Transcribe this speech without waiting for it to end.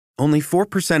Only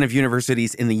 4% of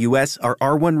universities in the U.S. are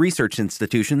R1 research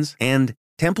institutions, and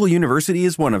Temple University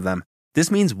is one of them. This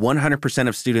means 100%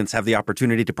 of students have the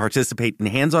opportunity to participate in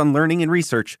hands-on learning and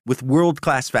research with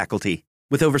world-class faculty.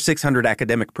 With over 600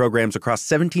 academic programs across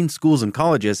 17 schools and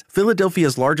colleges,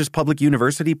 Philadelphia's largest public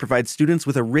university provides students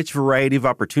with a rich variety of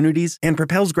opportunities and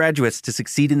propels graduates to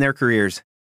succeed in their careers.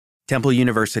 Temple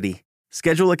University.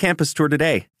 Schedule a campus tour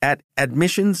today at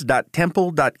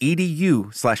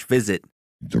admissions.temple.edu/visit.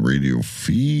 The radio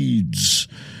feeds,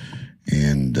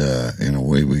 and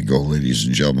away we go, ladies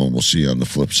and gentlemen. We'll see you on the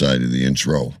flip side of the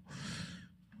intro.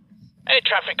 Air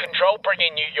traffic control, bring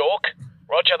in New York.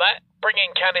 Roger that. Bring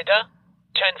in Canada.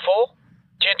 10-4.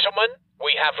 Gentlemen,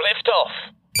 we have liftoff.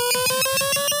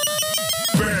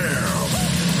 Bam!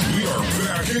 We are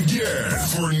back again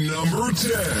for number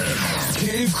 10.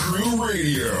 Cave Crew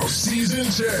Radio, Season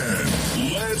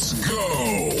 10. Let's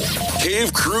go.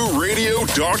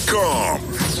 CaveCrewRadio.com.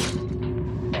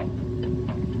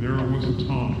 There was a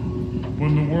time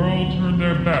when the world turned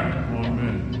their back on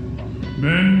men.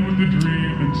 Men with a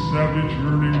dream and savage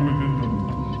yearning within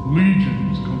them.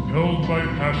 Legions compelled by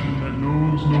passion that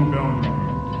knows no boundary.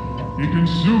 A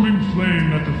consuming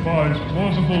flame that defies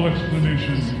plausible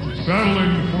explanation.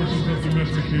 Battling the forces of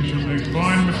domestication, they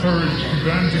find the courage to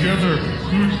band together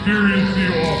to experience the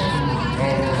awesome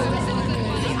power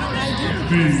of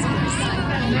being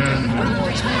men.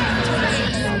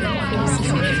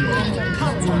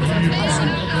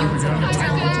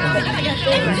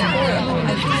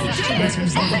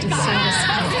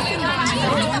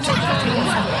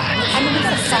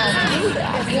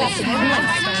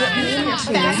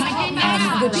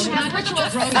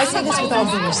 I say this with all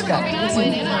due respect.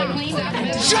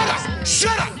 Shut up!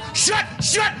 Shut up! Shut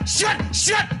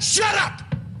up!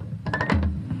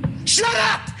 Shut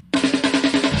up!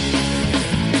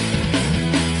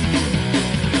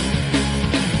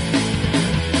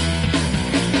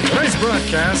 Tonight's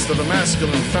broadcast of The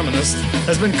Masculine Feminist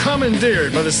has been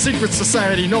commandeered by the secret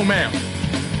society No Ma'am.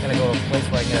 Gotta go to a place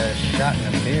where I get a shot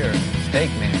and a beer,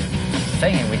 steak, man.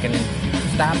 Saying we can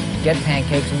stop, get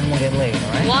pancakes, and then we'll get laid,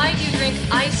 all right? Why do you drink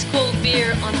ice cold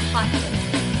beer on a hot day?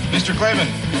 Mr. Clavin,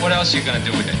 what else are you gonna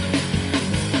do with it?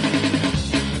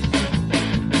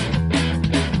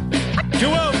 To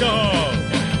alcohol,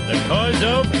 the cause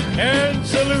of and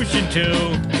solution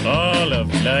to all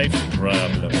of life's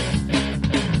problems.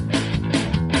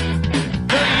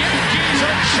 The Yankees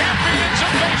are champions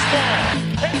of baseball!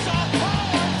 It's a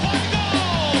power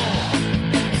goal!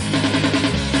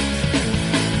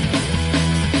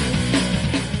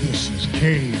 This is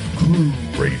Cave Crew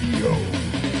Radio.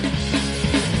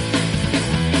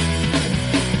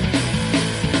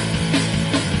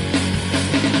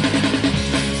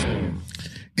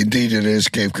 Indeed, it is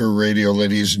Cave Crew Radio,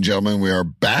 ladies and gentlemen. We are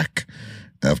back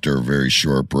after a very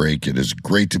short break. It is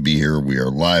great to be here. We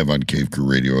are live on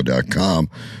CaveCrewRadio.com.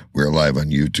 We are live on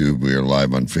YouTube. We are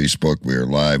live on Facebook. We are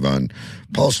live on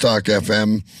Pulse Talk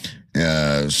FM.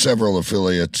 Several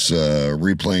affiliates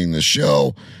replaying the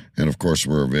show. And, of course,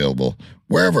 we're available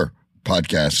wherever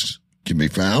podcasts can be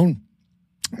found.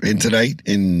 And tonight,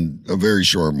 in a very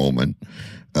short moment,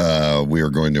 we are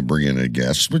going to bring in a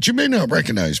guest, which you may not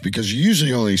recognize because you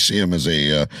usually only see him as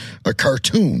a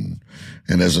cartoon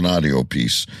and as an audio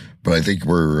piece. But I think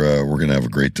we're going to have a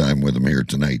great time with him here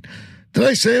tonight. Did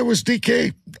I say it was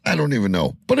DK? I don't even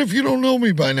know. But if you don't know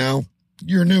me by now,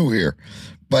 you're new here.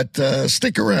 But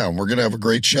stick around. We're going to have a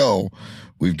great show.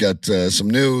 We've got some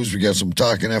news. We got some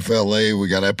talking FLA. We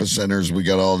got epicenters. We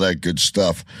got all that good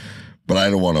stuff. But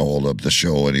I don't want to hold up the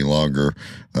show any longer,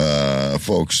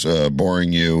 folks,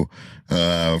 boring you.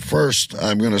 First,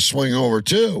 I'm going to swing over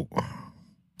to...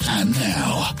 And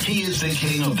now, he is the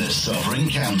king of the sovereign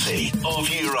county of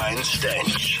Urain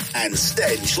Stench and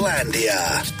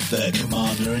Stenchlandia, the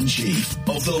commander-in-chief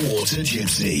of the Water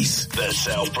Gypsies, the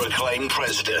self-proclaimed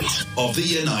president of the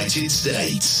United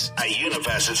States, a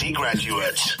university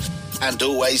graduate, and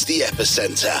always the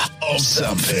epicenter of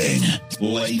something.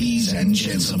 Ladies and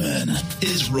gentlemen,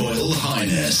 His Royal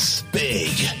Highness, Big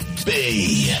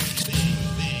B.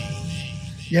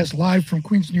 Yes, live from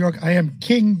Queens, New York, I am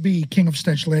King B, King of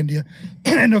Stenchlandia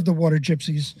and of the Water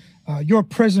Gypsies, your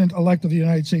president-elect of the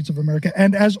United States of America.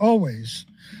 And as always,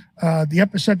 the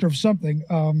epicenter of something.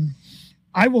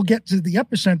 I will get to the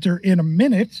epicenter in a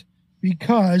minute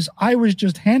because I was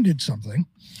just handed something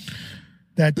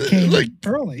that came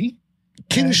early.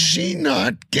 Can she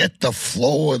not get the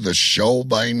flow of the show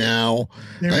by now?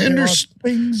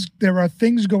 There are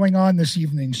things going on this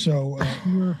evening, so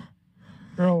we're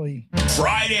early.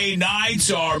 Friday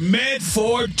nights are meant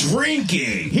for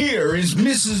drinking. Here is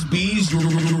Mrs. B's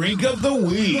drink of the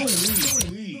week.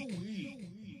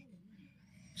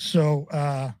 So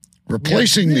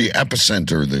replacing the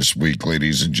epicenter this week,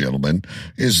 ladies and gentlemen,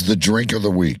 is the drink of the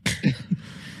week.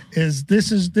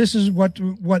 This is what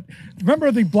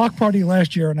remember the block party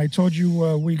last year, and I told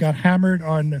you we got hammered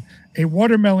on a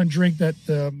watermelon drink that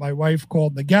my wife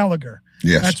called the Gallagher.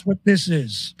 Yes, that's what this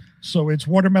is. So it's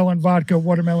watermelon vodka,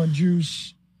 watermelon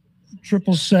juice,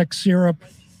 triple sec syrup,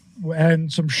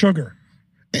 and some sugar.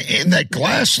 And that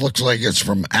glass looks like it's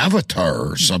from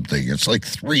Avatar or something. It's like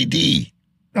 3D.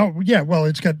 Oh yeah, well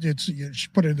you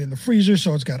put it in the freezer,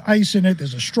 so it's got ice in it.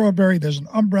 There's a strawberry, there's an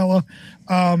umbrella,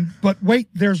 but wait,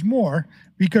 there's more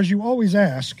because you always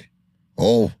ask.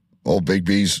 Oh, Big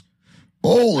B's,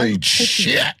 holy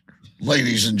shit,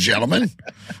 ladies and gentlemen!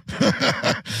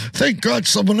 Thank God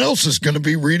someone else is going to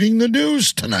be reading the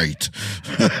news tonight.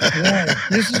 Yeah,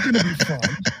 this is going to be fun.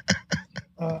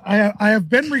 I have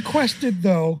been requested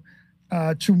though.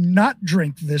 To not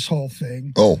drink this whole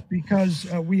thing. Because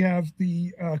we have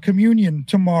the communion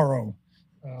tomorrow.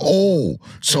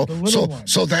 So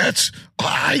that's,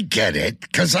 I get it,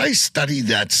 because I study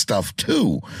that stuff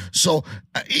too. So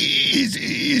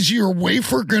is your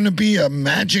wafer going to be a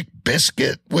magic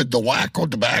biscuit with the wacko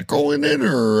tobacco in it,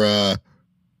 or?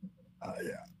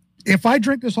 If I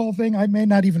drink this whole thing, I may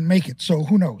not even make it. So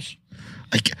who knows?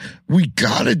 We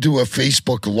got to do a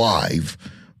Facebook Live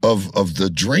of the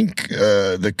drink,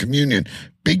 the communion.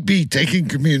 Big B taking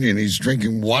communion. He's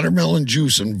drinking watermelon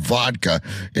juice and vodka,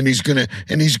 and he's gonna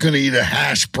eat a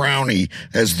hash brownie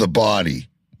as the body.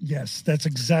 Yes, that's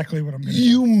exactly what I'm going to do.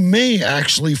 You may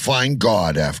actually find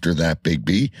God after that, Big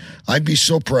B. I'd be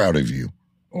so proud of you.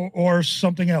 Or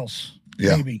something else.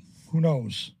 Yeah. Maybe. Who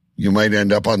knows? You might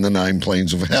end up on the 9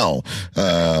 planes of hell.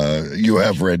 You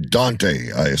have read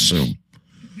Dante, I assume.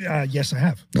 Yes, I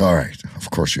have. All right.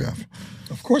 Of course you have.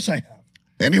 Of course I have.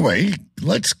 Anyway,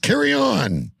 let's carry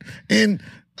on. And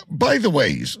by the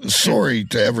way, sorry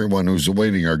to everyone who's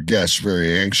awaiting our guests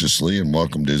very anxiously, and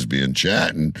welcome to Isby and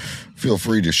Chat, and feel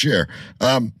free to share.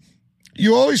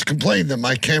 You always complain that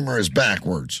my camera is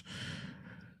backwards.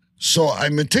 So I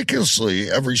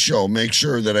meticulously, every show, make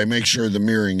sure the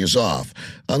mirroring is off.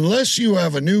 Unless you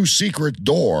have a new secret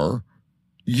door,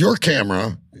 your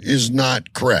camera is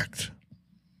not correct.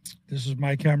 This is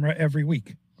my camera every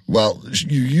week. Well,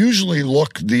 you usually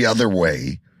look the other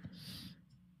way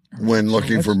when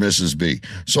looking for Mrs. B.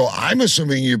 So I'm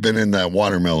assuming you've been in that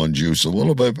watermelon juice a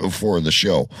little bit before the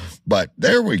show. But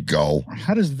there we go.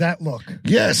 How does that look?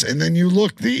 Yes, and then you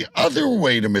look the other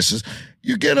way to Mrs.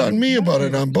 You get on me about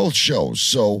it on both shows.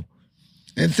 So,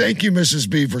 and thank you, Mrs.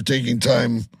 B, for taking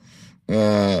time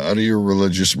out of your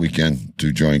religious weekend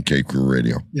to join Cape Crew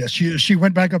Radio. Yes, she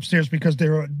went back upstairs because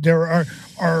there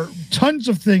are tons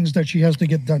of things that she has to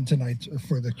get done tonight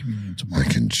for the communion tomorrow. I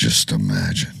can just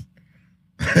imagine.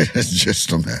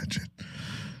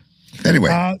 Anyway,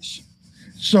 I'll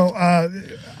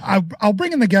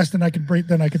bring in the guest, and I can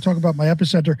talk about my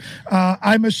epicenter.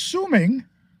 I'm assuming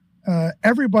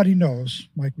everybody knows.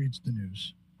 Mike reads the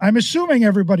news. I'm assuming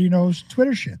everybody knows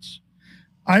Twitter shits.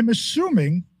 I'm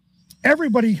assuming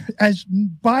everybody has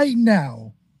by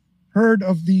now heard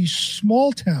of the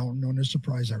small town known as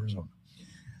Surprise, Arizona.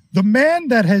 The man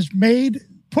that has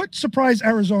put Surprise,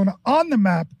 Arizona on the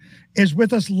map is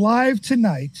with us live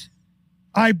tonight.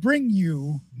 I bring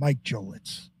you Mike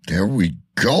Jolitz. There we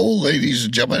go, ladies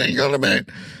and gentlemen. Hang on a minute.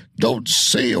 Don't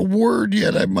say a word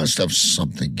yet. I must have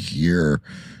something here.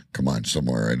 Come on,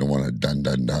 somewhere. I don't want to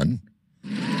dun.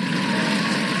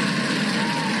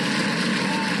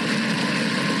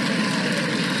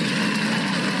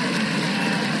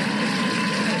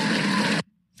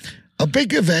 A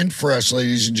big event for us,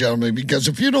 ladies and gentlemen, because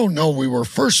if you don't know, we were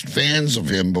first fans of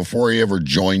him before he ever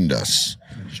joined us.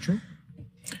 That's true.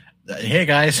 Hey,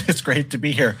 guys. It's great to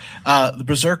be here. The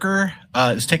Berserker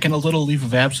is taking a little leave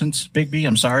of absence, Big B.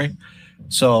 I'm sorry.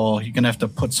 So you're going to have to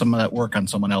put some of that work on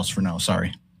someone else for now.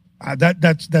 Sorry.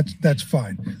 That's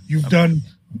fine. You've done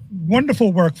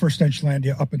wonderful work for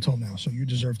Stenchlandia up until now, so you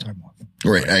deserve time off.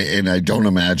 Right, and I don't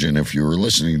imagine if you were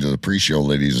listening to the pre-show,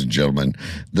 ladies and gentlemen,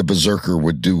 the Berserker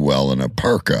would do well in a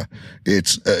parka.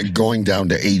 It's going down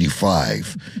to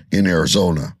 85 in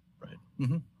Arizona. Right.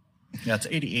 Mm-hmm. Yeah, it's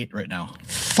 88 right now.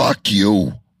 Fuck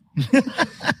you.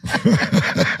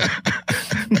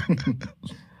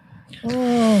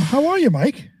 How are you,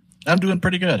 Mike? I'm doing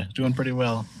pretty good. Doing pretty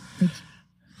well.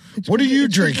 What are you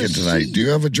drinking tonight? Do you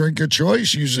have a drink of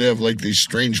choice? You usually have like these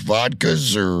strange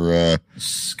vodkas or...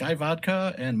 Sky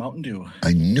Vodka and Mountain Dew.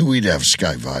 I knew he'd have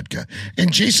Sky Vodka.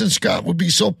 And Jason Scott would be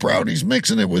so proud he's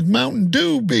mixing it with Mountain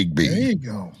Dew, Big B. There you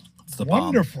go.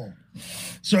 Wonderful.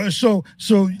 So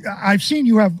I've seen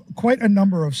you have quite a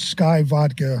number of Sky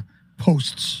Vodka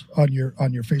posts on your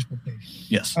Facebook page.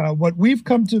 Yes. What we've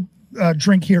come to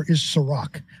drink here is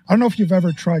Ciroc. I don't know if you've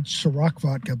ever tried Ciroc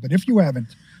vodka, but if you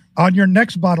haven't, on your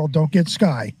next bottle, don't get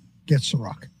Sky, get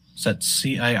Ciroc. Is that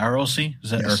CIROC? Is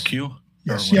that Yes. or Q?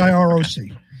 Yeah,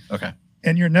 CIROC. Okay.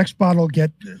 And your next bottle,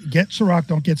 get Ciroc,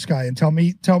 don't get Sky, and tell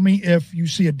me if you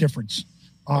see a difference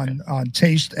on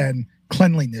taste and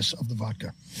cleanliness of the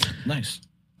vodka. Nice.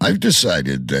 I've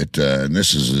decided that, and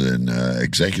this is an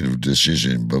executive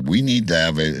decision, but we need to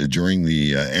have during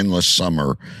the endless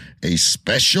summer a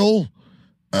special,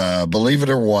 believe it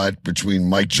or what, between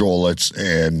Mike Jolitz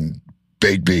and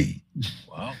Big B.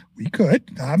 Wow. We could.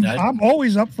 I'm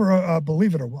always up for a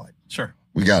believe it or what. Sure.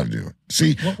 We got to do it.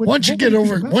 See, once you get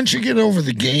over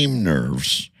the game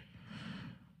nerves,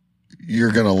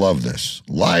 you're going to love this.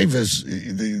 Live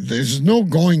there's no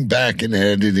going back and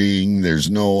editing. There's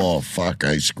no, oh, fuck,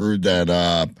 I screwed that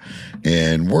up.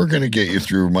 And we're going to get you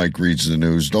through Mike Reads the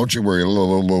News. Don't you worry.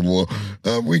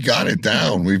 We got it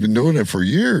down. We've been doing it for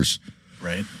years.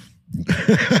 Right.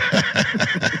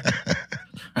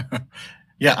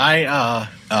 Yeah,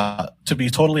 to be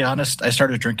totally honest, I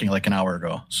started drinking like an hour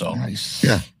ago. So nice.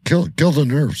 Yeah, kill the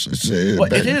nerves.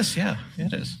 It is. Yeah,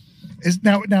 it is. Is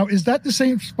that the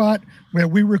same spot where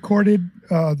we recorded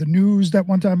the news that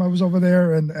one time I was over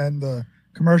there and the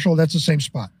commercial? That's the same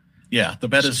spot. Yeah, the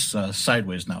bed is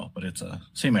sideways now, but it's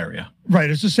same area.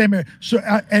 Right, it's the same area. So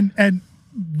and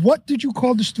what did you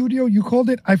call the studio? You called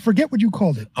it, I forget what you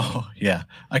called it. Oh yeah,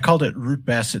 I called it Root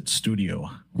Bassett Studio.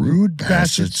 Root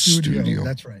Bassett Studio.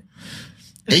 That's right.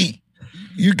 Hey,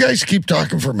 you guys keep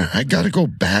talking for a minute. I got to go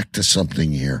back to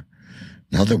something here.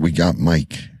 Now that we got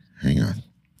Mike, hang on.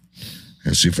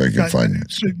 Let's see if I can find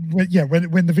it. So, yeah,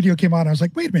 when the video came on, I was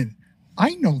like, wait a minute.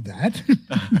 I know that.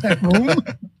 That room.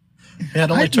 Yeah,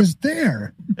 I was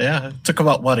there. Yeah, it took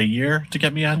about, a year to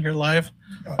get me on here live?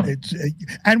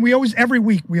 And every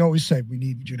week we always say we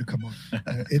need you to come on.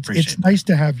 It's nice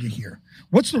to have you here.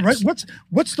 What's the rest?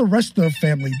 What's the rest of the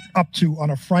family up to on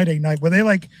a Friday night? Were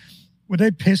they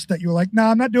pissed that you were like, no,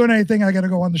 I'm not doing anything. I got to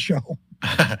go on the show.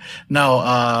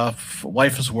 No,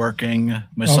 wife is working.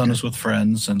 My son is with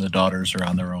friends, and the daughters are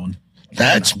on their own.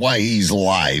 That's why he's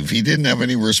live. He didn't have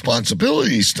any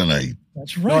responsibilities tonight.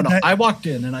 That's right. No, I walked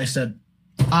in and I said,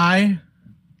 I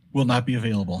will not be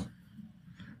available.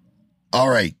 All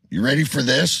right. You ready for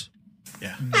this?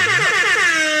 Yeah.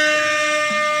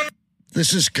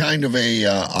 This is kind of a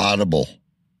audible.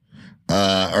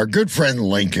 Our good friend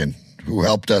Lincoln, who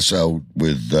helped us out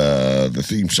with the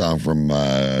theme song from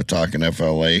Talkin'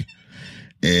 FLA,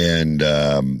 and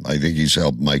I think he's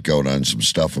helped Mike out on some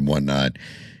stuff and whatnot.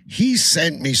 He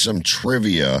sent me some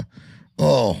trivia.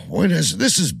 Oh,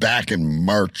 this is back in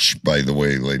March, by the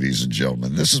way, ladies and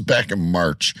gentlemen. This is back in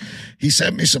March. He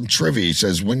sent me some trivia. He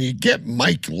says, when you get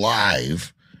Mike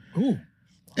live, ooh.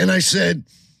 And I said,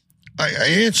 I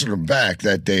answered him back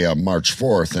that day on March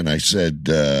 4th, and I said,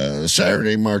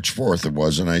 Saturday, March 4th it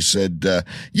was, and I said,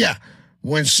 yeah,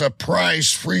 when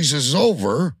Surprise freezes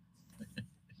over,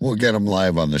 we'll get him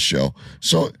live on the show.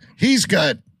 So he's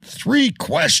got 3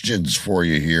 questions for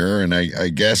you here, and I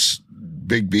guess,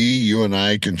 Big B, you and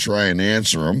I can try and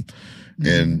answer them,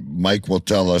 and Mike will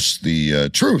tell us the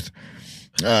truth.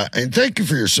 And thank you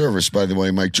for your service, by the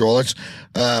way, Mike Jolitz.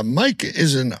 Mike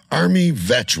is an Army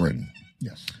veteran.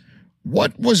 Yes.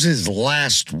 What was his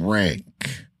last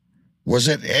rank? Was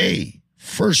it A,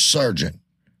 First Sergeant,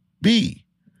 B,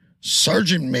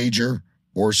 Sergeant Major,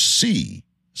 or C,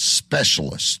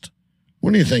 Specialist?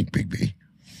 What do you think, Big B?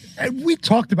 And we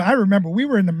talked about, I remember we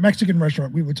were in the Mexican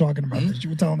restaurant. We were talking about this.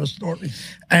 You were telling the story.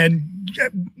 And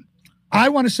I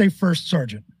want to say First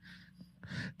Sergeant.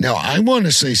 Now, I want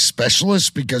to say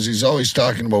Specialist because he's always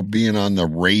talking about being on the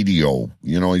radio.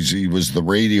 You know, he was the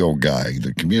radio guy,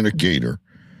 the communicator.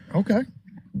 Okay.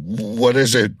 What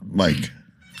is it, Mike?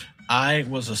 I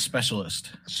was a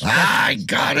specialist. I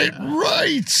got it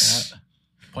right.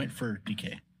 Point for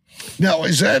DK. Now,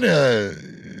 is that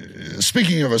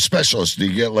speaking of a specialist, do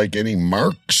you get like any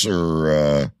marks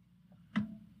or?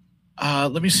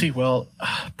 Let me see. Well,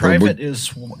 private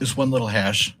is 1 little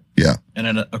hash. Yeah. And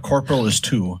then a corporal is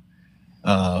 2.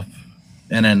 And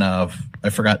then I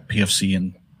forgot PFC,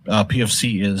 and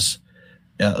PFC is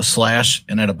a slash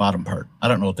and at a bottom part. I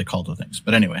don't know what they call the things,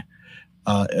 but anyway,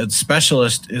 a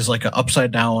specialist is like an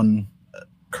upside down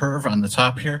curve on the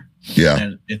top here. Yeah.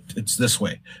 And it's this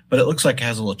way, but it looks like it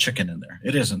has a little chicken in there.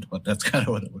 It isn't, but that's kind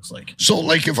of what it looks like. So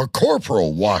like if a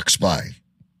corporal walks by,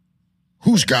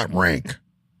 who's got rank?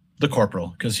 The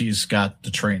corporal, because he's got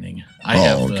the training.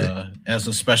 As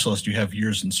a specialist, you have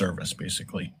years in service,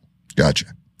 basically. Gotcha.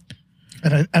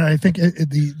 And I think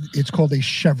it's called a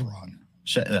chevron.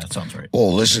 That sounds right. Oh,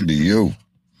 listen to you.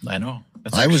 I know.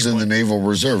 I was in the Naval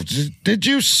Reserve. Did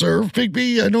you serve, Big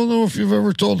B? I don't know if you've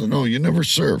ever told it. No, you never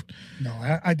served. No,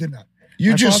 I did not.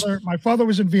 My father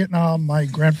was in Vietnam. My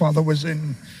grandfather was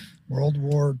in World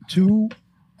War II,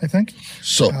 I think.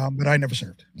 So, but I never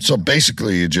served. So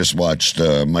basically, you just watched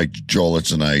Mike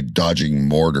Jolitz and I dodging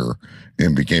mortar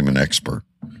and became an expert.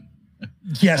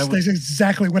 Yes, that's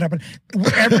exactly what happened.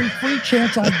 Every free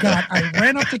chance I got, I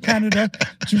ran up to Canada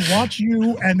to watch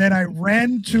you, and then I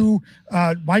ran to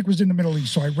Mike was in the Middle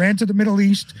East, so I ran to the Middle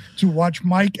East to watch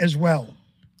Mike as well.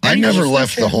 I never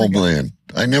left the homeland.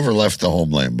 I never left the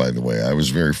homeland, by the way. I was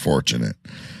very fortunate.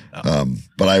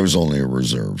 But I was only a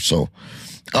reserve. So,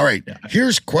 all right,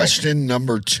 here's question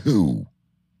number 2.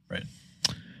 Right.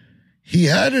 He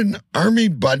had an army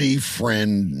buddy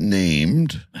friend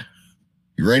named...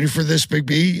 You ready for this, Big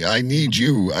B? I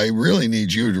really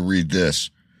need you to read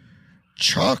this.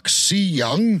 Chok Si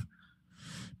Young,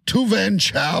 Tu Van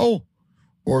Chow,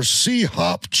 or Si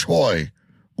Hop Choi?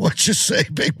 What you say,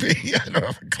 Big B? I don't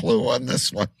have a clue on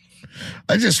this one.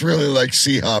 I just really like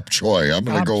Si Hop Choi. I'm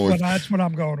going to go with... That's what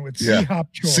I'm going with. Si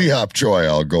Hop Choi. Si Hop Choi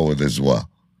I'll go with as well.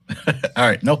 All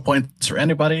right, no points for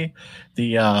anybody.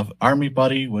 The army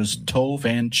buddy was To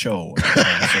Van Cho.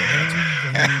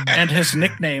 And his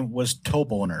nickname was Toe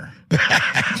Boner.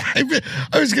 I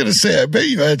was going to say, I bet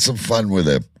you had some fun with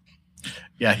him.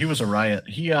 Yeah, he was a riot.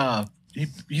 He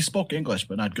spoke English,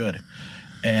 but not good.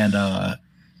 And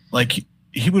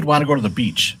he would want to go to the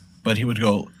beach, but he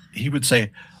would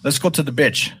say, "Let's go to the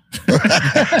bitch."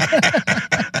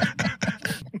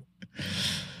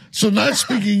 So not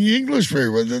speaking English very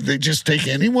well, did they just take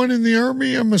anyone in the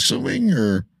army, I'm assuming,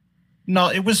 or? No,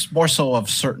 it was more so of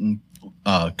certain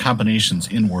combinations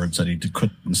in words that he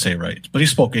couldn't say right, but he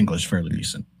spoke English fairly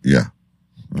decent. Yeah.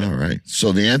 All right.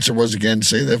 So the answer was, again,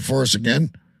 say that for us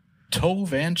again. To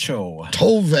Van Cho.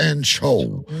 To Van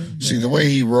Cho. See, the way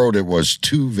he wrote it was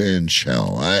Tu Van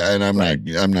Cho.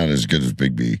 I'm not as good as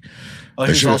Big B. Oh,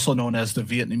 he's also known as the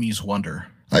Vietnamese Wonder.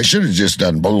 I should have just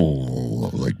done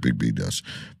like Big B does.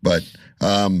 But,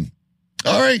 all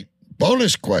right,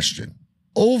 bonus question.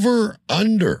 Over,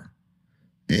 under,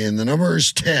 and the number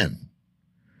is 10.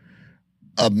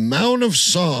 Amount of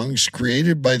songs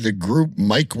created by the group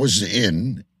Mike was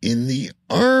in the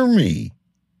Army.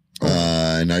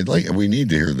 And we need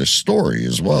to hear the story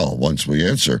as well once we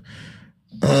answer.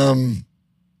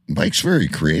 Mike's very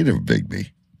creative, Big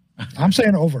B. I'm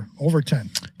saying over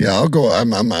 10. Yeah, I'll go. I'm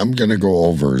going to go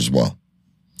over as well.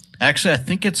 Actually, I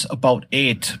think it's about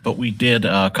 8, but we did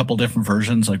a couple different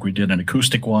versions. Like we did an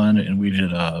acoustic one, and we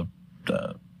did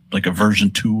like a version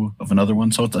 2 of another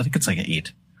one. So I think it's like an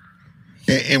 8.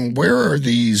 And where are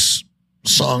these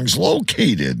songs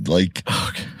located? Like,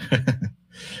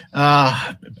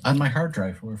 on my hard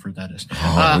drive, whoever that is.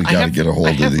 Oh, we got to get a hold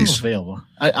of these. Available.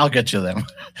 I'll get you them.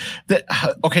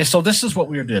 Okay, so this is what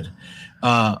we did.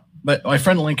 But my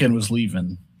friend Lincoln was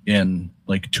leaving in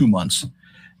like 2 months,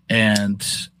 and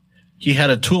he had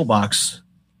a toolbox,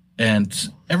 and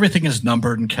everything is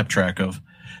numbered and kept track of.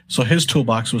 So his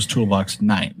toolbox was toolbox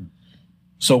 9.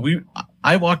 So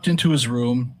I walked into his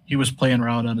room. He was playing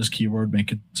around on his keyboard,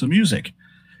 making some music.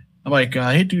 I'm like,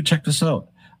 hey, dude, check this out.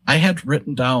 I had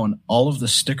written down all of the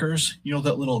stickers. You know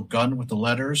that little gun with the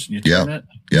letters, and you turn it?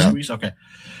 Yeah. Squeeze? Okay.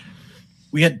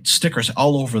 We had stickers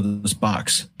all over this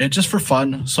box. And just for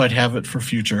fun, so I'd have it for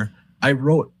future, I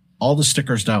wrote all the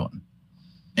stickers down.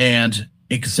 And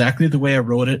exactly the way I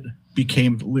wrote it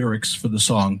became lyrics for the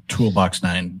song Toolbox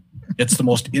 9. It's the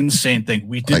most insane thing.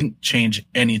 We didn't change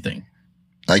anything.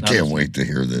 I can't wait to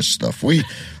hear this stuff. We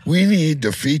need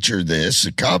to feature this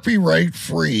copyright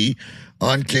free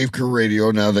on Cave Crew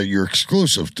Radio now that you're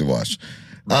exclusive to us.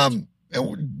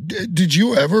 Did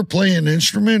you ever play an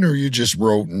instrument, or you just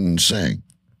wrote and sang?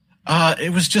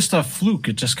 It was just a fluke.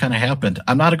 It just kind of happened.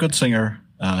 I'm not a good singer.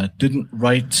 Didn't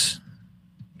write,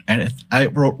 and I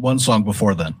wrote one song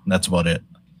before then. That's about it.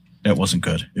 It wasn't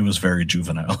good. It was very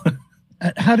juvenile.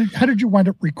 How did you wind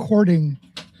up recording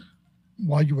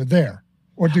while you were there,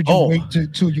 or did you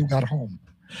wait till you got home?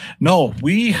 No,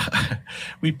 we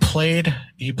played.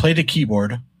 He played a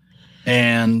keyboard,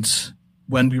 and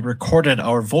when we recorded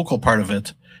our vocal part of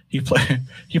it, he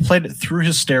played it through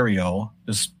his stereo,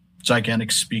 his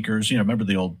gigantic speakers. You know, remember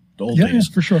the old days? Yeah,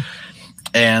 for sure.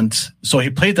 And so he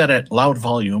played that at loud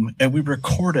volume, and we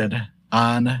recorded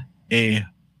on a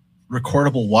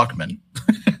recordable Walkman.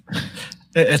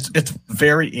 It's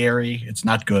very airy. It's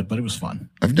not good, but it was fun.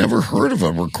 I've never heard of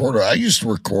a recorder. I used to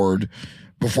record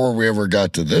before we ever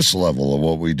got to this level of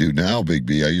what we do now, Big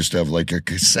B. I used to have like a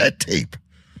cassette tape.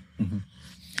 Mm-hmm.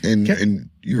 And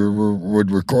you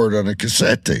would record on a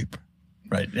cassette tape.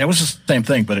 Right. It was the same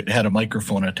thing, but it had a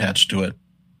microphone attached to it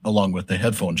along with the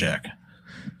headphone jack.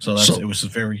 So it was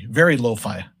very, very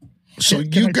lo-fi. So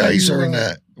you guys are in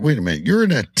a, wait a minute, you're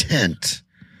in a tent.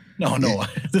 No. In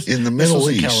the Middle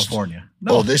East. In California.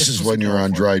 No, this is when you're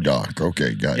on dry dock.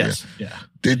 Okay, got you. Yeah.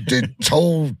 Did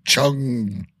To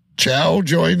Chung Chow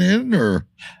join in, or?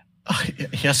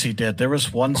 Yes, he did. There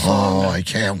was one song. Oh, I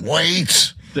can't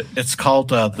wait. It's called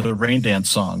the Rain Dance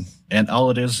Song. And all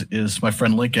it is my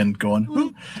friend Lincoln going,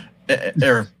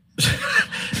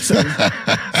 so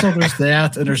there's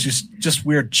that, and there's just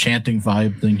weird chanting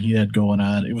vibe thing he had going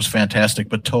on. It was fantastic,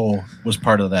 but Toe was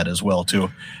part of that as well, too.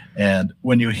 And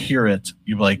when you hear it,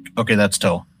 you're like, okay, that's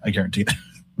Toe. I guarantee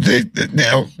it.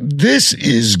 Now, this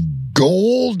is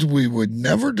gold we would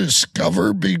never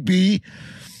discover, Big B.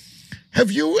 Have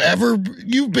you ever,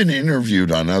 you've been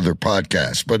interviewed on other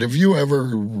podcasts, but have you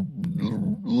ever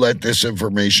let this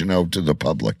information out to the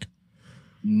public?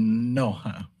 No.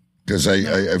 Because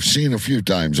I've seen a few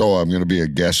times, I'm going to be a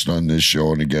guest on this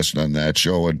show and a guest on that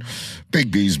show. And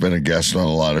Big B's been a guest on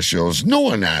a lot of shows. No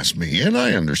one asked me, and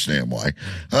I understand why.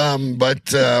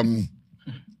 But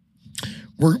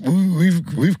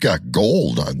we've got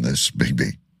gold on this, Big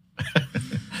B.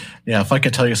 Yeah, if I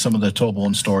could tell you some of the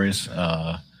Toblerone stories,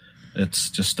 it's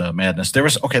just madness. There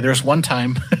was one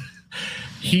time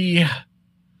he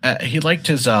liked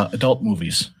his adult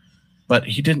movies, but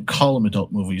he didn't call them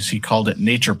adult movies. He called it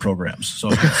nature programs. So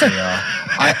he could say,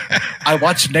 I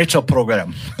watch nature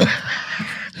program.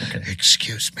 Okay.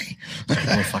 Excuse me.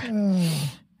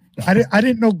 I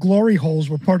didn't know glory holes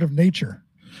were part of nature.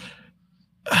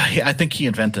 I think he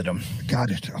invented them. Got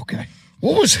it. Okay.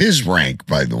 What was his rank,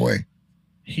 by the way?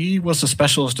 He was a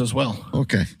specialist as well.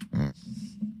 Okay.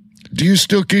 Do you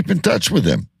still keep in touch with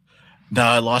him? No,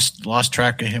 I lost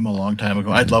track of him a long time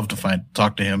ago. I'd love to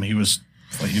talk to him. He was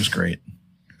great.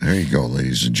 There you go,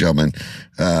 ladies and gentlemen.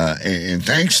 And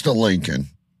thanks to Lincoln,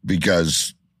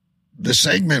 because the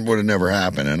segment would have never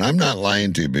happened. And I'm not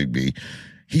lying to you, Big B.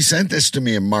 He sent this to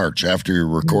me in March after he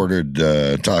recorded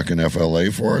Talking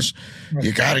FLA for us. Right.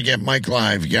 You got to get Mike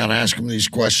live. You got to ask him these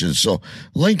questions. So,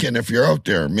 Lincoln, if you're out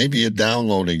there, maybe you're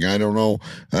downloading, I don't know,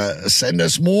 send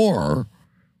us more.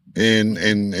 And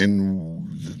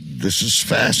this is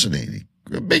fascinating.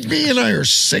 Big B and I are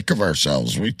sick of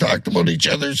ourselves. We talked about each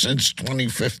other since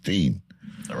 2015.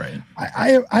 All right.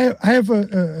 I have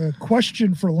a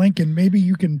question for Lincoln. Maybe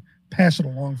you can pass it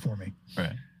along for me.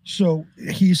 Right. So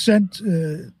he sent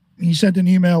an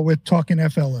email with Talking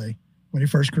FLA when he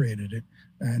first created it,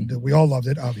 and we all loved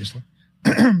it, obviously.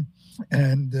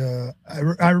 And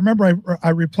I remember I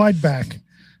replied back.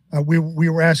 We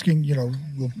were asking,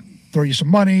 we'll throw you some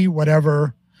money,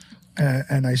 whatever.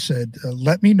 And I said,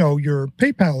 let me know your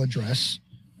PayPal address,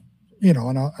 and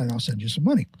I'll send you some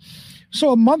money.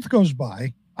 So a month goes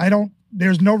by.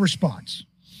 There's no response.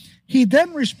 He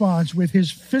then responds with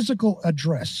his physical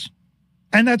address.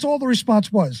 And that's all the response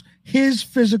was, his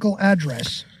physical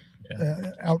address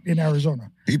out in Arizona.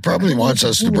 He probably wants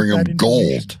us to bring him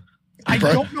gold. I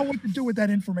don't know what to do with that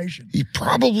information. He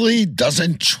probably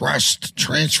doesn't trust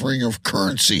transferring of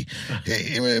currency.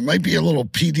 It might be a little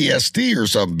PTSD or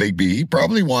something, Big B. He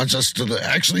probably wants us to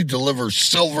actually deliver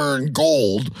silver and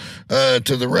gold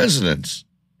to the residents.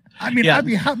 I mean, I'd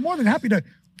be more than happy to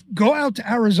go out to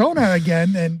Arizona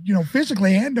again and,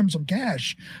 physically hand him some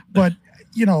cash. But,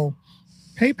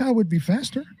 PayPal would be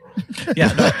faster.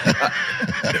 Yeah.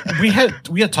 We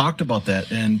had talked about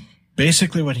that, and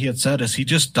basically what he had said is he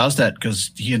just does that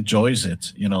because he enjoys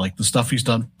it. Like the stuff he's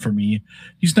done for me,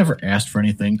 he's never asked for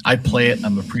anything. I play it.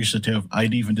 I'm appreciative. I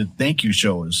even did thank you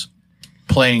shows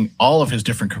playing all of his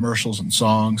different commercials and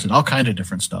songs and all kind of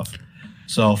different stuff.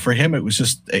 So for him, it was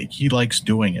just, he likes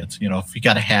doing it. If he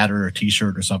got a hat or a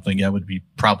t-shirt or something, that would be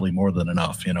probably more than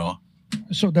enough,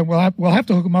 So then we'll have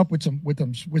to hook him up with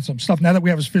some stuff now that we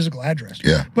have his physical address.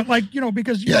 Yeah. But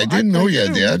because I didn't know you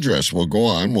had the address. We'll go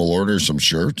on. We'll order some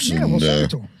shirts. Yeah, and we'll send it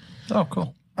to him. Oh,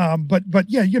 cool. But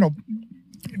yeah,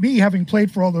 me having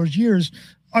played for all those years,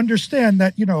 understand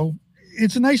that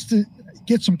it's nice to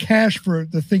get some cash for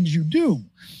the things you do.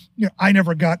 I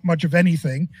never got much of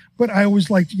anything, but I always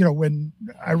liked, when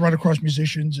I run across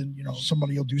musicians and,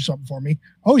 somebody will do something for me,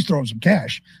 I always throw them some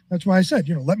cash. That's why I said,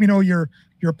 let me know your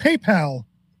PayPal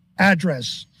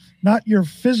address, not your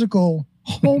physical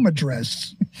home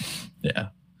address. Yeah.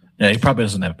 Yeah. He probably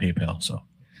doesn't have PayPal. So,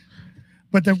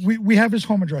 but we have his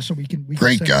home address, so we can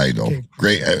great guy though.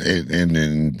 Great.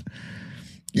 And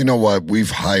you know what?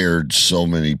 We've hired so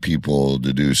many people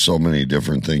to do so many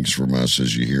different things from us,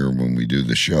 as you hear when we do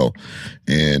the show.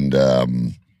 And,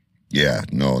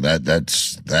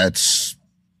 that's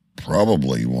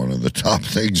probably one of the top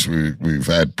things we've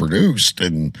had produced,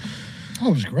 and it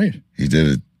was great. He did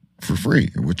it for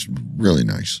free, which is really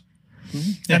nice.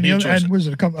 Mm-hmm. And was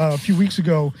it a few weeks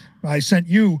ago? I sent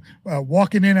you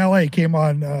walking in LA came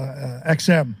on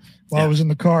XM while I was in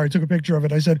the car. I took a picture of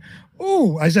it. I said,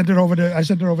 "Oh!" I sent it over to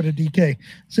DK. I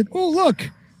said, "Oh, look!"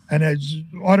 And I was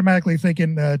automatically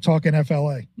thinking talking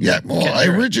FLA. Yeah, well, I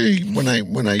originally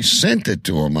when I sent it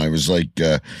to him, I was like,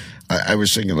 I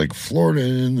was thinking like Florida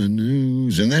in the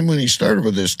news, and then when he started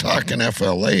with this talking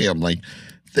FLA, I'm like,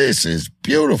 this is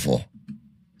beautiful.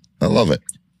 I love it.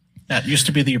 That used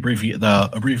to be the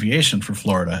abbreviation for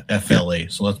Florida, FLA.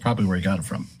 So that's probably where he got it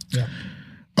from. Yeah.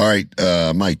 All right,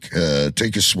 Mike,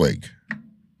 take a swig.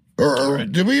 Or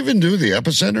did we even do the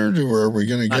epicenter? Are we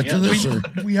going to get to this?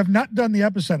 We have not done the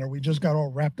epicenter. We just got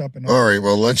all wrapped up in. All right,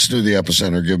 well, let's do the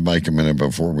epicenter. Give Mike a minute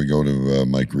before we go to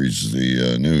Mike reads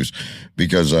the news,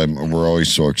 because we're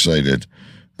always so excited.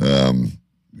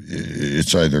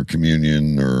 It's either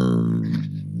communion or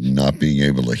not being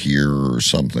able to hear or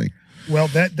something. Well,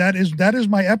 that is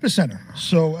my epicenter.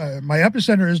 So my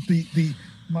epicenter is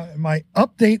my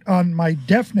update on my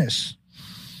deafness,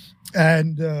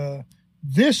 and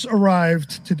this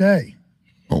arrived today.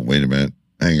 Oh, wait a minute.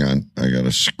 Hang on. I got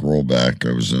to scroll back.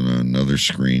 I was in another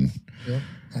screen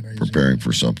preparing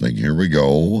for something. Here we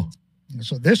go.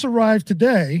 So this arrived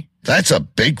today. That's a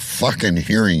big fucking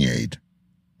hearing aid.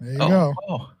 There you go.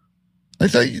 Oh. I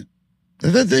thought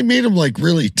they made them like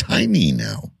really tiny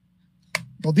now.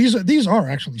 Well, these are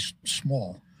actually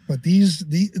small, but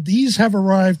these have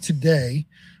arrived today.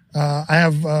 I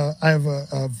have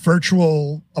a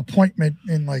virtual appointment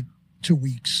in like 2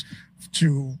 weeks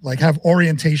to like have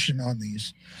orientation on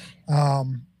these.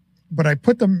 But I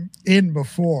put them in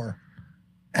before,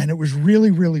 and it was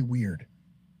really, really weird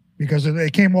because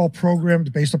they came all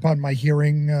programmed based upon my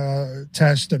hearing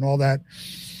test and all that.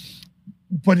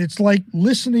 But it's like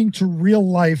listening to real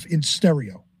life in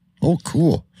stereo. Oh,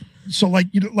 cool. So like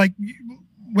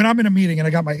when I'm in a meeting and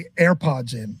I got my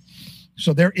AirPods in,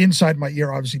 so they're inside my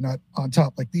ear, obviously not on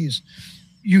top like these.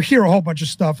 You hear a whole bunch of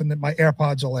stuff, and then my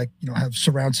AirPods are like, have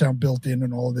surround sound built in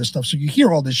and all of this stuff. So you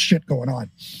hear all this shit going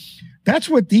on. That's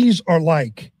what these are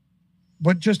like,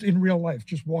 but just in real life,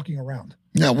 just walking around.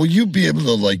 Now, will you be able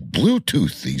to like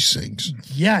Bluetooth these things?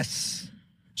 Yes.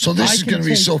 So this is going to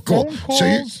be so cool.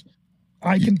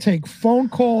 I can take phone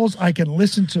calls. I can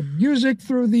listen to music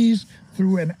through these,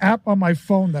 through an app on my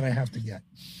phone that I have to get.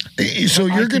 So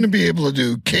you're going to be able to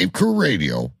do Cave Crew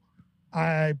Radio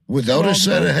without a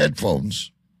set of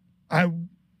headphones.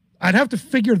 I'd have to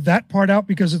figure that part out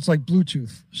because it's like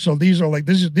Bluetooth. So these are like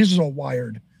this is all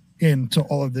wired into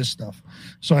all of this stuff.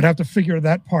 So I'd have to figure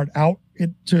that part out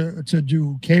to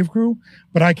do Cave Crew.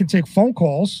 But I can take phone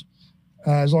calls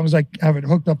as long as I have it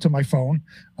hooked up to my phone.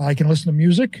 I can listen to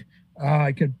music.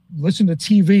 I could listen to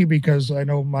TV because I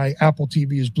know my Apple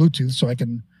TV is Bluetooth, so I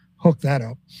can hook that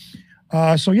up.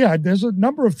 So yeah, there's a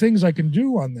number of things I can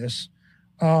do on this.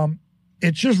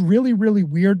 It's just really, really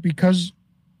weird because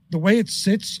the way it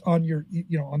sits on your,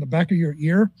 on the back of your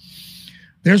ear,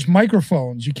 there's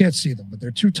microphones. You can't see them, but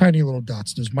they're two tiny little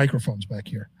dots. There's microphones back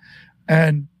here.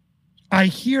 And I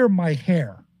hear my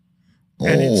hair.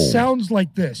 And it sounds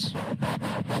like this.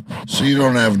 So you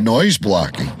don't have noise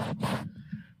blocking.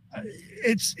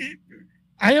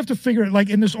 I have to figure it, like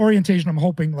in this orientation, I'm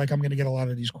hoping like I'm going to get a lot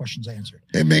of these questions answered.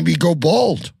 And maybe go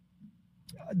bald.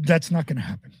 That's not going to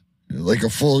happen. Like a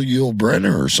full Yul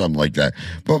Brynner or something like that.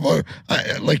 But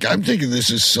I'm thinking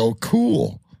this is so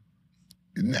cool.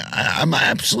 I'm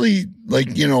absolutely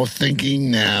thinking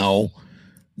now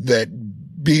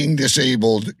that being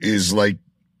disabled is like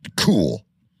cool.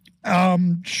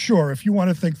 Sure. If you want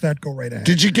to think that, go right ahead.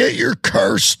 Did you get your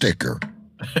car sticker?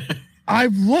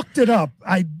 I've looked it up.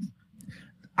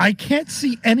 I can't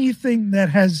see anything that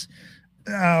has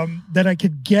that I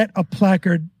could get a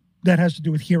placard that has to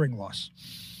do with hearing loss.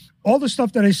 All the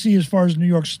stuff that I see as far as New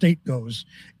York State goes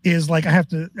is like I have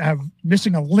to have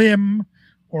missing a limb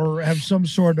or have some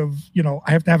sort of,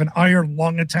 I have to have an iron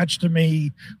lung attached to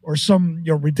me or some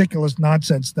ridiculous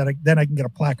nonsense that then I can get a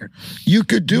placard. You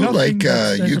could do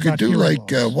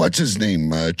what's his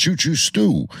name, Choo Choo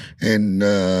Stew, and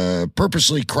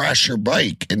purposely crash your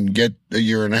bike and get a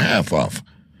year and a half off.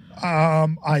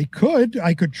 I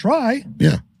could try.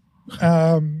 Yeah.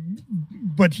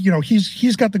 But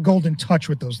he's got the golden touch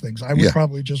with those things. I would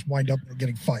probably just wind up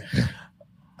getting fired. Yeah.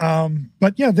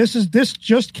 But yeah, this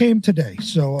just came today,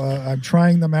 so I'm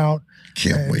trying them out.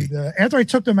 Can't wait. After I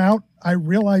took them out, I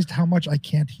realized how much I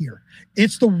can't hear.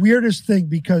 It's the weirdest thing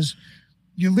because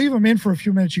you leave them in for a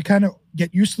few minutes, you kind of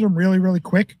get used to them really, really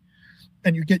quick,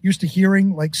 and you get used to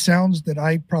hearing like sounds that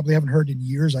I probably haven't heard in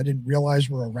years. I didn't realize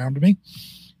were around me.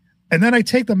 And then I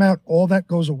take them out, all that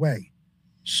goes away.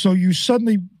 So you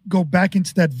suddenly go back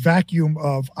into that vacuum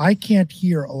of I can't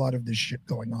hear a lot of this shit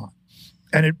going on.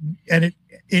 And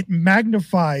it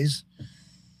magnifies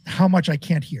how much I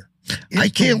can't hear. I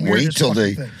can't wait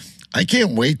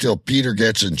till Peter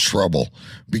gets in trouble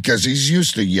because he's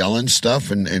used to yelling stuff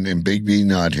and Big B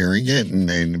not hearing it.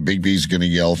 And Big B's going to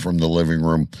yell from the living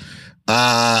room.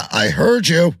 I heard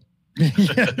you.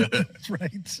 Yeah, that's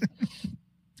right.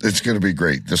 It's going to be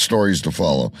great. The stories to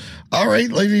follow. All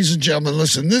right, ladies and gentlemen,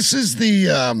 listen, this is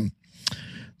the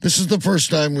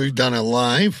first time we've done it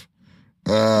live.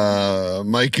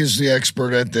 Mike is the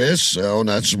expert at this. Oh,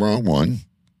 that's the wrong one.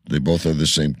 They both are the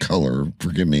same color.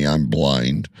 Forgive me, I'm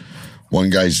blind. One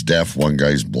guy's deaf, one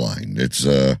guy's blind. It's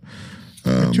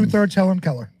 2/3 Helen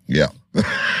Keller. Yeah.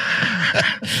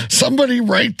 Somebody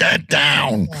write that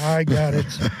down. I got it.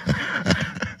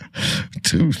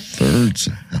 2/3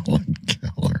 Helen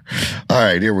Keller. All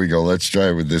right, here we go. Let's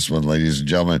try with this one, ladies and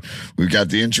gentlemen. We've got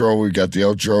the intro. We've got the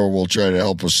outro. We'll try to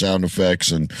help with sound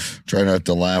effects and try not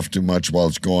to laugh too much while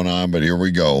it's going on, but here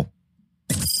we go.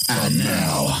 And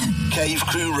now, Cave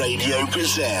Crew Radio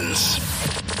presents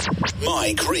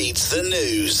Mike Reads the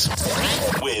News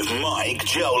with Mike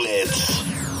Jolitz.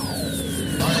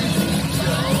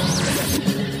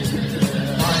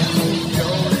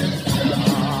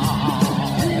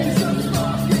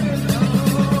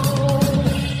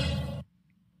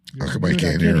 How come I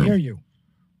can't hear you?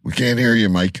 We can't hear you,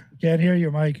 Mike. Can't hear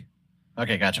you, Mike.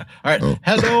 Okay, gotcha. All right. Oh.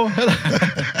 Hello.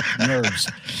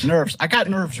 Nerves. I got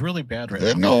nerves really bad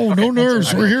right now. No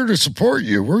nerves. We're here to support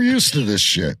you. We're used to this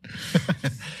shit.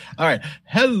 All right.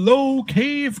 Hello,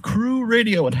 Cave Crew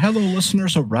Radio, and hello,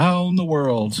 listeners around the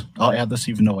world. I'll add this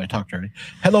even though I talked already.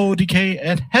 Hello, DK,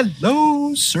 and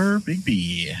hello, Sir Big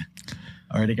B.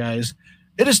 All righty, guys.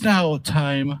 It is now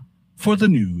time for the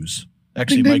news.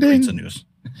 Actually, Mike reads the news.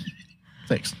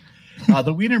 Thanks.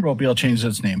 The Wienermobile changed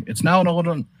its name. It's now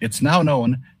known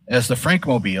as the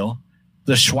Frankmobile,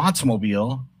 the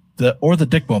Schwanzmobile, or the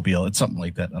Dickmobile. It's something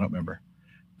like that. I don't remember.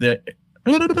 The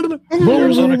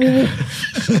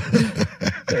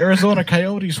Arizona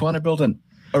Coyotes want to build an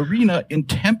arena in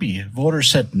Tempe. Voters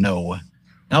said no.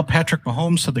 Now Patrick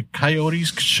Mahomes said the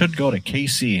Coyotes should go to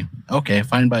KC. Okay,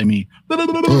 fine by me.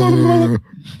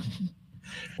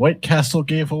 White Castle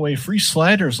gave away free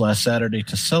sliders last Saturday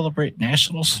to celebrate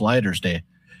National Sliders Day.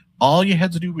 All you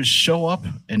had to do was show up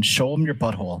and show them your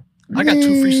butthole. I got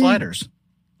 2 free sliders.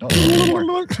 I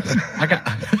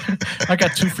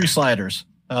got 2 free sliders.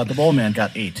 The Bowl Man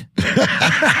got 8.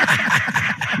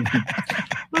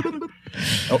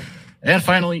 And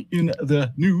finally, in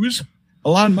the news,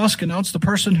 Elon Musk announced the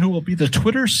person who will be the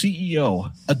Twitter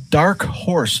CEO. A dark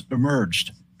horse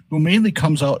emerged, who mainly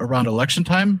comes out around election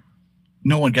time.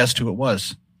 No one guessed who it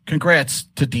was. Congrats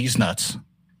to D's Nuts.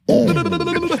 Oh,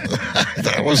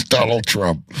 that was Donald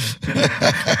Trump.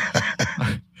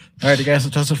 All right, guys,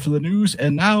 that does it for the news.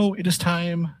 And now it is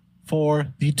time for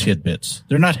the tidbits.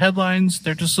 They're not headlines.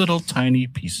 They're just little tiny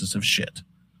pieces of shit.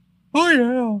 Oh,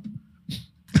 yeah.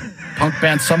 Punk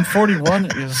band Sum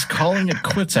 41 is calling it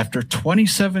quits after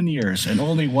 27 years and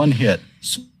only 1 hit.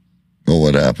 Well,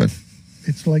 what happened?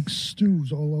 It's like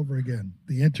stews all over again.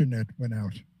 The internet went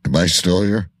out. Am I still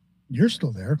here? You're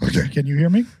still there. Okay. Can you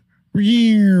hear me?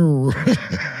 We've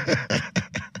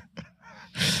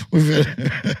hit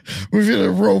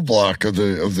a roadblock of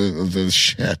the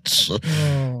shits.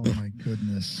 Oh my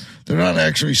goodness! They're not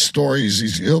actually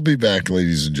stories. He'll be back,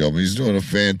 ladies and gentlemen. He's doing a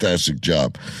fantastic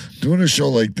job. Doing a show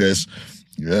like this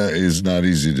is not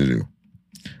easy to do.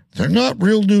 They're not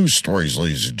real news stories,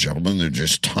 ladies and gentlemen. They're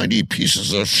just tiny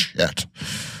pieces of shit.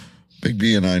 Big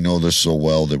B and I know this so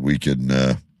well that we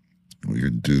can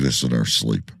do this in our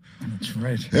sleep. That's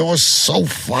right. It was so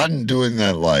fun doing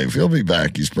that live. He'll be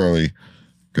back. He's probably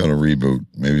got a reboot.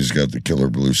 Maybe he's got the killer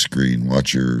blue screen.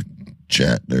 Watch your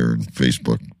chat there on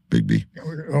Facebook, Big B.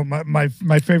 Oh, my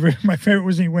favorite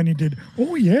was when he did,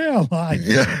 oh yeah, live.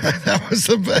 Yeah, that was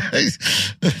the best.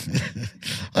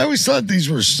 I always thought these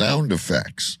were sound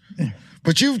effects.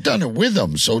 But you've done it with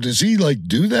him. So does he like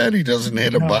do that? He doesn't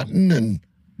hit a button and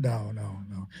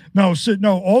No. So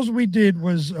all we did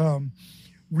was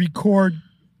record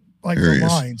like the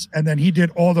lines, and then he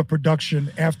did all the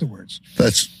production afterwards.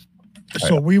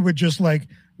 So we would just like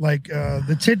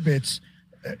the tidbits.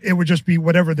 It would just be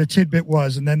whatever the tidbit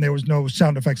was, and then there was no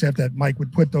sound effects after that. Mike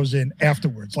would put those in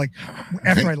afterwards, like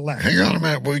after I left. Hang on a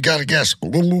minute, we got to guess.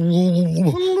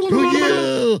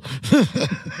 Oh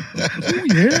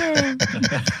yeah!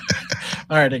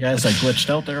 All right, guys, I glitched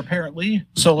out there apparently.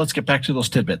 So let's get back to those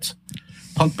tidbits.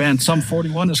 Punk band Sum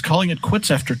 41 is calling it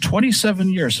quits after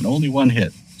 27 years and only one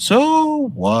hit. So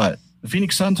what? The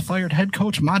Phoenix Suns fired head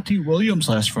coach Monty Williams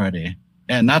last Friday.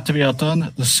 And not to be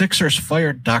outdone, the Sixers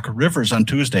fired Doc Rivers on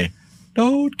Tuesday.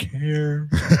 Don't care.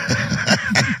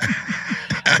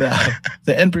 The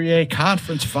NBA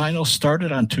conference finals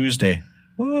started on Tuesday.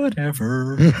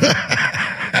 Whatever.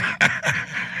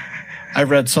 I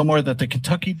read somewhere that the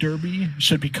Kentucky Derby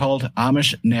should be called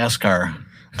Amish NASCAR.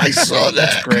 I saw that.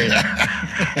 That's great.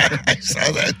 I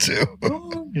saw that too.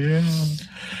 Oh, yeah.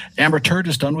 Amber Turd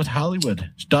is done with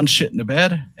Hollywood. She's done shit in the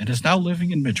bed and is now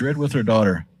living in Madrid with her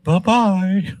daughter.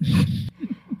 Bye-bye.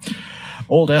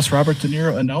 Old ass Robert De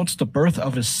Niro announced the birth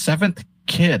of his 7th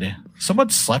kid. Someone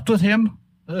slept with him?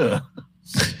 Ugh.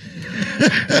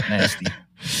 Nasty.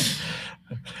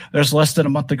 There's less than a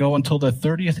month to go until the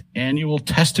 30th annual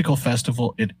Testicle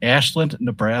Festival in Ashland,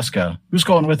 Nebraska. Who's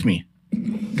going with me?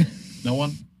 No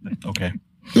one? Okay.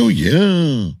 Oh,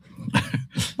 yeah.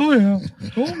 Oh, yeah.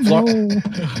 Oh, no.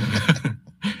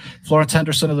 Florence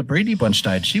Henderson of the Brady Bunch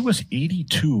died. She was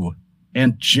 82.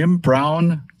 And Jim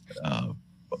Brown,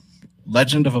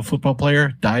 legend of a football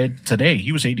player, died today.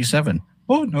 He was 87.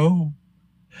 Oh, no.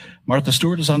 Martha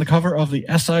Stewart is on the cover of the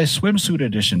SI swimsuit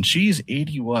edition. She's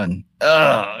 81.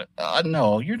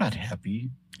 No, you're not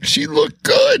happy. She looked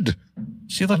good.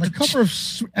 She looked on the cover of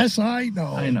SI?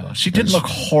 No. I know. She did look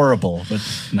horrible, but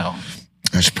no.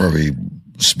 That's probably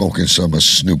smoking some of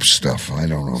Snoop's stuff. I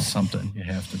don't know. Something. You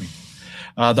have to be.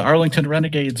 The Arlington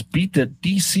Renegades beat the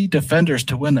DC Defenders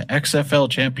to win the XFL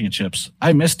championships.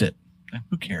 I missed it.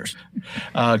 Who cares?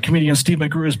 Comedian Steve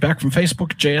McGrew is back from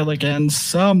Facebook jail again.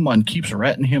 Someone keeps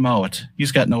ratting him out.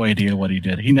 He's got no idea what he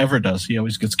did. He never does. He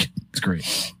always gets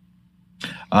great.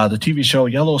 The TV show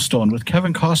Yellowstone with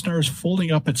Kevin Costner is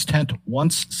folding up its tent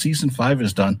once season 5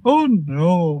 is done. Oh,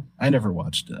 no. I never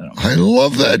watched it. I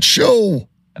love that show.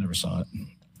 I never saw it.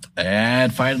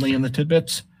 And finally, in the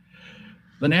tidbits,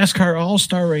 the NASCAR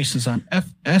All-Star race is on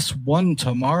FS1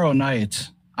 tomorrow night.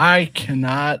 I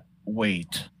cannot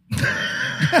wait.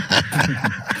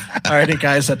 Alrighty,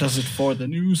 guys, that does it for the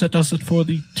news. That does it for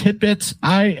the tidbits.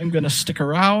 I am going to stick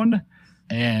around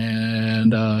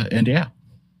and yeah.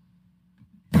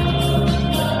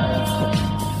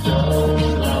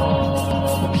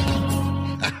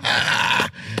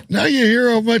 Now you hear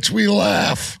how much we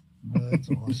laugh. That's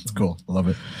awesome. It's cool. I love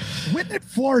it. When did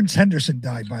Florence Henderson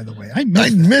die, by the way? I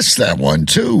missed that one,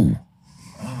 too.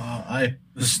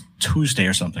 This Tuesday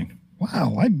or something.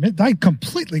 Wow, I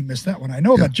completely missed that one. I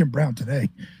know about Jim Brown today,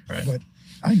 right, but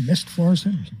I missed Florence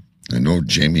Henderson. I know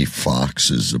Jamie Foxx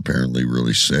is apparently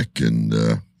really sick, and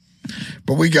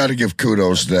but we got to give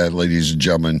kudos to that, ladies and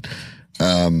gentlemen.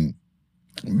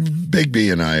 Big B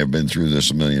and I have been through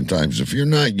this a million times. If you're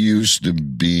not used to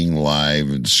being live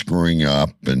and screwing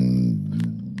up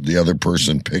and the other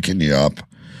person picking you up,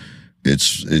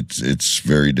 it's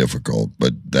very difficult.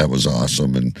 But that was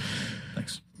awesome. And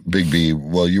thanks, Big B.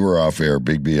 Well, you were off air.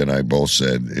 Big B and I both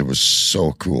said it was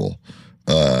so cool.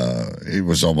 It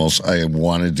was almost, I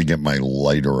wanted to get my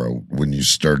lighter out when you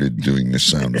started doing the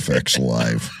sound effects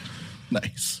live.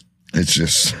 Nice. It's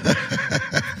just,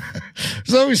 I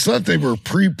always thought they were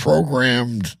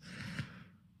pre-programmed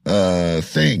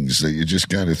things that you just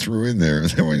kind of threw in there. And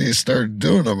then when you started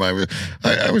doing them, I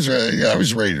was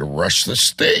ready to rush the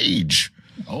stage.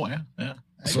 Oh yeah.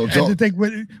 So I think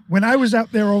when I was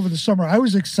out there over the summer, I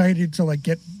was excited to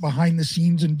get behind the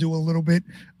scenes and do a little bit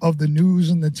of the news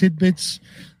and the tidbits,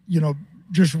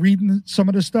 just reading some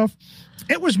of the stuff.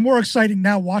 It was more exciting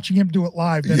now watching him do it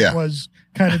live than it was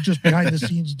kind of just behind the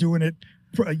scenes doing it,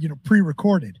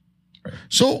 pre-recorded.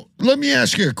 So let me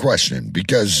ask you a question,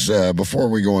 because before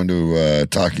we go into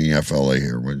talking FLA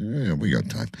here, we got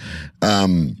time.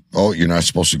 You're not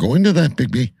supposed to go into that,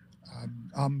 Big B?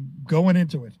 I'm going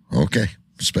into it. Okay.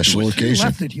 Special occasion. She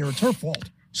left it here. It's her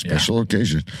fault. Special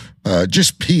occasion.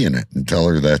 Just pee in it and tell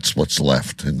her that's what's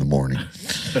left in the morning.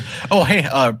 Oh, hey,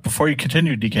 before you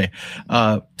continue, DK,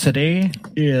 today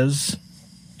is, do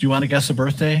you want to guess a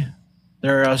birthday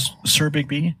there, Sir Big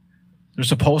B?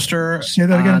 There's a poster. Say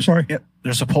that again, I'm sorry.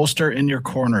 There's a poster in your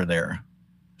corner there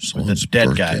with a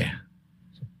dead guy.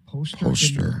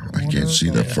 Poster. I can't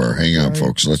see that far. Hang on,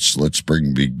 folks. Let's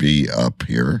bring Big B up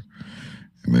here.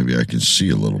 Maybe I can see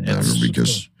a little better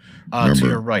because remember, to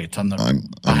your right,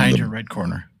 behind your right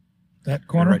corner. That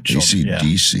corner? Right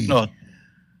DC.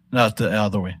 No, the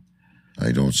other way.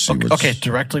 I don't see what's... Okay,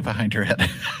 directly behind your head.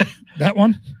 That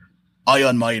one?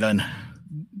 Iron Maiden.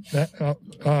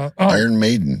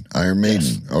 Iron Maiden.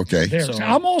 Yes. Okay. So,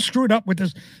 I'm all screwed up with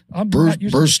this.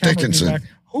 Bruce Dickinson.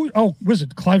 Was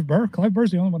it Clive Burr? Clive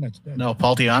Burr's the only one that's dead. No,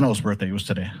 Paul Di'Anno's birthday was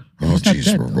today. Oh,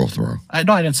 jeez, we're both wrong. I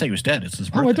didn't say he was dead. It's his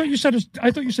birthday. I thought you said dead. I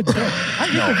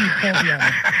interviewed Paul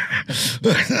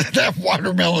Di'Anno. That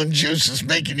watermelon juice is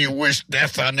making you wish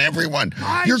death on everyone.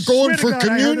 You're going for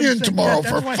communion tomorrow,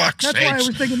 for fuck's sake. That's why I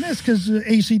was thinking this, because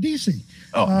AC/DC.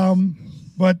 Oh.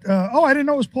 I didn't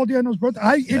know it was Paul Di'Anno's birthday.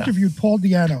 I interviewed Paul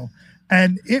Di'Anno,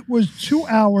 and it was 2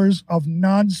 hours of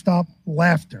nonstop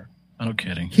laughter. No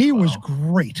kidding. He was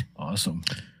great. Awesome.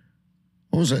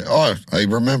 What was it? Oh, I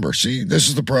remember. See, this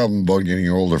is the problem about getting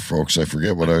older, folks. I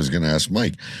forget what I was going to ask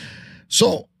Mike.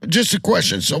 So, just a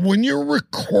question. So, when you're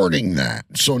recording that,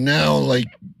 so now, like,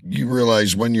 you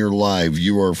realize when you're live,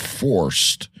 you are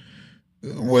forced,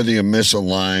 whether you miss a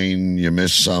line, you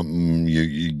miss something,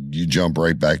 you jump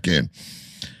right back in.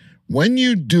 When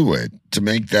you do it to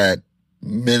make that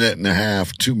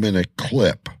 1.5, 2 minute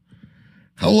clip,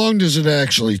 how long does it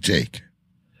actually take?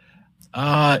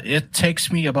 It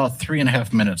takes me about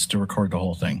 3.5 minutes to record the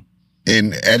whole thing.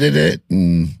 And edit it?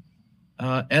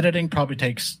 Editing probably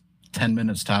takes 10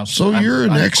 minutes tops. So you're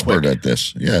an expert at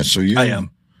this. Yeah, so you... I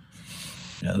am.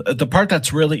 Yeah, the part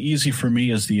that's really easy for me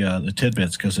is the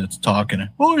tidbits, because it's talking.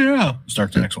 Oh, yeah.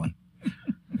 Start the next one.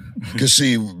 Because,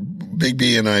 see, Big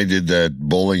B and I did that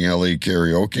bowling alley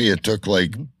karaoke. It took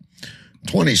like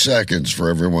 20 seconds for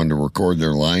everyone to record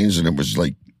their lines, and it was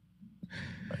like,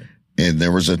 and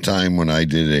there was a time when I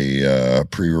did a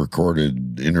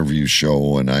pre-recorded interview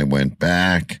show, and I went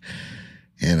back,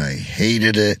 and I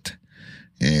hated it,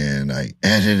 and I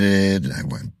edited, and I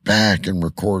went back and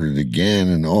recorded again,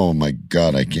 and oh my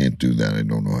God, I can't do that. I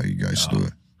don't know how you guys do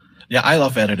it. Yeah, I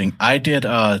love editing. I did,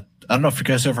 I don't know if you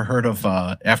guys ever heard of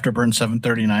Afterburn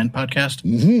 739 podcast.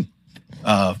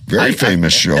 Mm-hmm. Very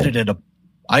famous show.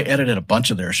 I edited a bunch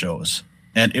of their shows,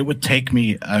 and it would take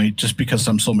me, just because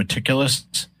I'm so meticulous,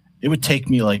 it would take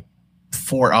me like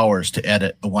 4 hours to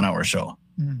edit a 1 hour show.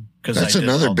 That's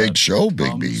another big show,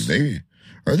 Big B.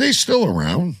 Are they still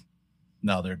around?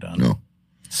 No, they're done. No.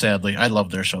 Sadly, I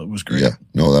loved their show. It was great. Yeah,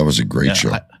 no, that was a great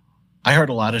show. I heard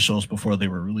a lot of shows before they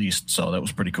were released, so that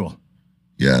was pretty cool.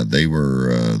 Yeah, they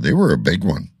were a big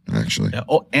one, actually. Yeah.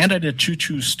 Oh, and I did Choo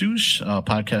Choo Stoosh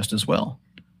podcast as well.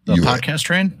 The podcast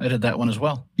train, I did that one as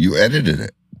well. You edited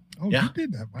it. Oh, yeah. You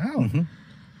did that. Wow. Mm-hmm.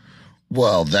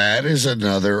 Well, that is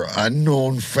another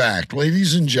unknown fact.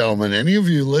 Ladies and gentlemen, any of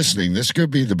you listening, this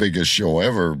could be the biggest show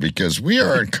ever, because we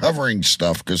are uncovering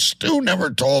stuff, because Stu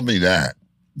never told me that.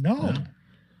 No.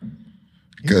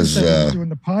 Because he was doing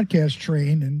the podcast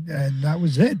train, and that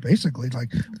was it, basically.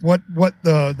 Like what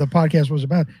the podcast was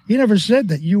about. He never said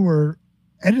that you were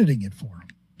editing it for him.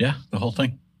 Yeah, the whole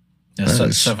thing. Yeah,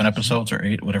 7 episodes or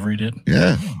 8, whatever he did.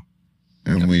 Yeah,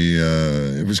 and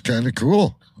it was kind of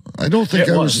cool. I don't think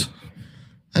I was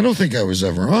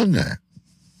ever on that.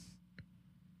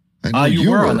 You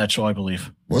were on that show, I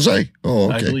believe. Was I? Oh,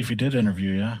 okay. I believe you did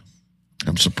interview. Yeah.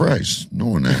 I'm surprised. No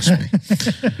one asked me.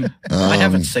 I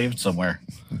have it saved somewhere.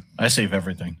 I save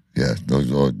everything. Yeah,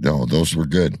 those were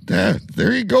good. Yeah,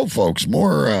 there you go, folks.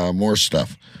 More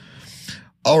stuff.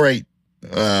 All right,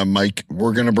 Mike,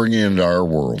 we're going to bring you into our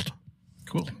world.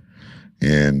 Cool.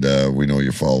 And we know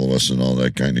you follow us and all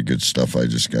that kind of good stuff. I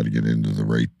just got to get into the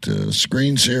right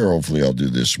screens here. Hopefully I'll do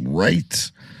this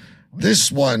right. This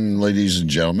one, ladies and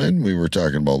gentlemen, we were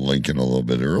talking about Lincoln a little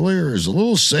bit earlier, is a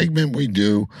little segment we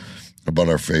do about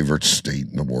our favorite state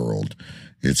in the world.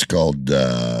 It's called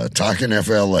Talkin'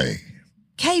 FLA.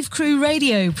 Cave Crew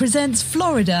Radio presents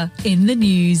Florida in the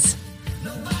News.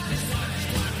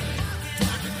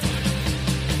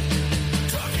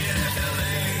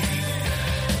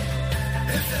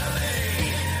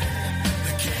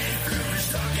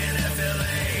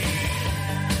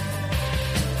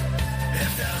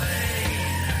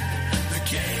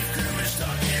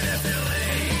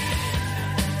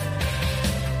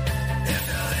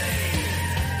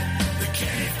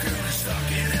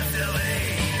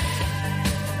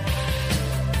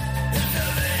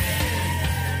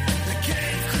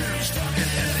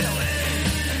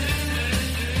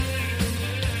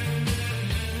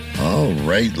 All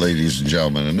right, ladies and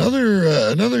gentlemen,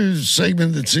 another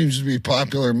segment that seems to be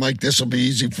popular. Mike, this will be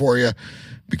easy for you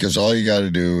because all you got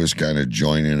to do is kind of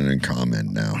join in and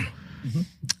comment now. Mm-hmm.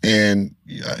 And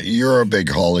you're a big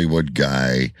Hollywood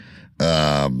guy.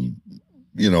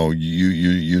 You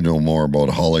know more about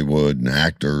Hollywood and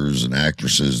actors and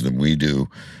actresses than we do.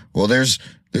 Well, there's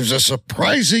a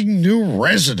surprising new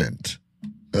resident,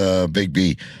 Big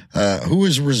B, who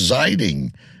is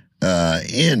residing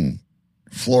in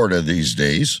Florida these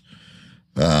days.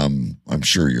 I'm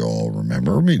sure you all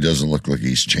remember him. He doesn't look like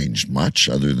he's changed much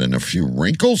other than a few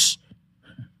wrinkles.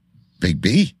 Big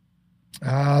B.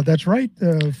 That's right.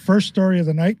 The first story of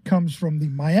the night comes from the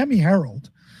Miami Herald.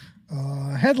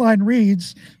 Headline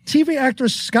reads, TV actor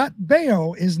Scott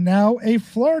Baio is now a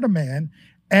Florida man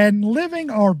and living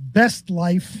our best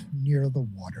life near the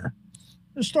water.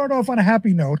 We'll start off on a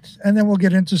happy note, and then we'll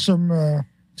get into some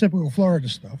typical Florida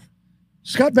stuff.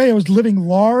 Scott Baio is living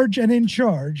large and in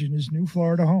charge in his new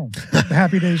Florida home. The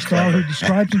Happy Days star, who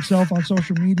describes himself on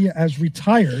social media as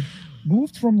retired,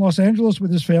 moved from Los Angeles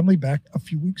with his family back a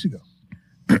few weeks ago.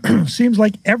 Seems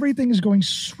like everything is going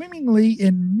swimmingly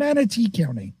in Manatee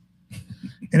County.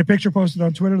 In a picture posted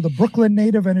on Twitter, the Brooklyn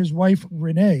native and his wife,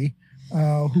 Renee,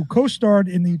 who co-starred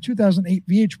in the 2008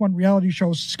 VH1 reality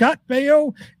show Scott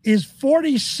Baio is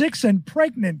 46 and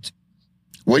pregnant.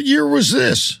 What year was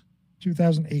this?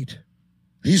 2008.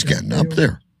 He's getting up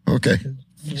there. Okay.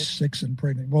 6 and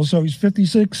pregnant. Well, so he's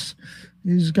 56.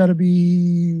 He's got to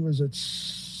be, was it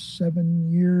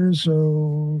 7 years?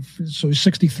 So he's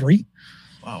 63.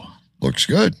 Wow. Looks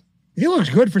good. He looks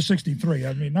good for 63.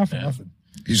 I mean, nothing.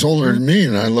 He's older than me,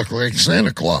 and I look like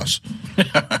Santa Claus.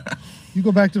 You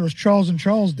go back to those Charles in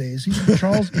Charge days. He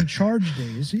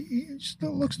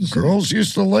still looks the same. Girls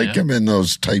used to like him in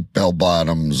those tight bell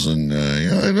bottoms, and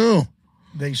yeah, I know.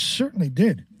 They certainly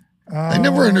did. I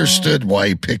never understood why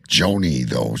he picked Joni,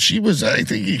 though. I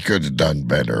think he could have done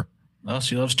better. Well,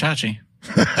 she loves Chachi.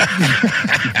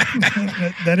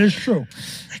 That is true.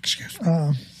 Excuse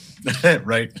me.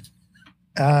 Right.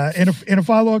 In a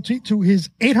follow-up to his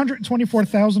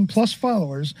 824,000 plus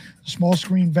followers, the small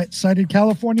screen vet cited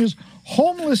California's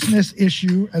homelessness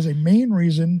issue as a main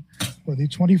reason for the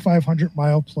 2,500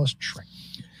 mile plus trek.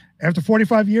 After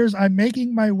 45 years, I'm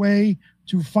making my way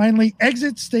to finally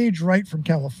exit stage right from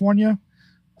California.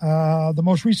 The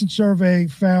most recent survey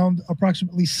found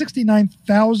approximately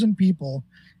 69,000 people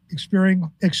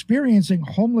experiencing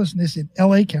homelessness in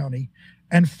LA County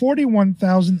and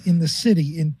 41,000 in the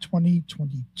city in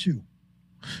 2022.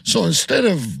 So instead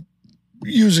of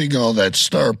using all that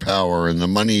star power and the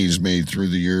money he's made through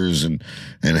the years and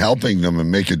helping them and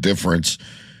make a difference,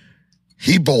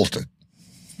 he bolted.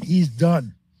 He's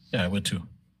done. Yeah, I would too.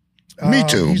 Me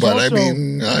too, but also, I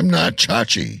mean, I'm not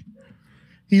Chachi.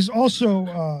 He's also,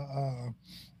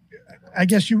 I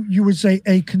guess you would say,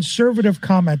 a conservative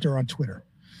commenter on Twitter.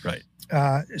 Right.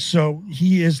 So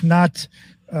he is not,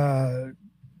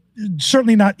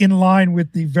 certainly not in line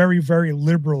with the very, very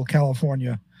liberal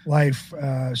California life.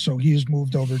 So he has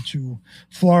moved over to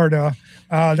Florida.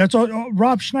 That's all.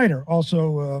 Rob Schneider,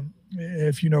 also,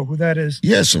 if you know who that is.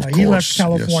 Yes, of course. He left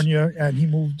California and he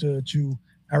moved to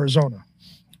Arizona.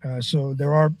 So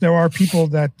there are people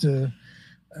that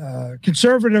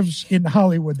conservatives in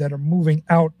Hollywood that are moving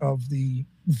out of the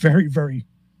very, very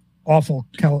awful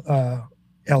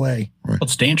LA. Well,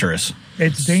 it's dangerous.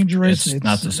 It's dangerous. It's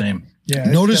not the same. Yeah.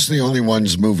 Notice the only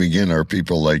ones moving in are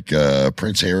people like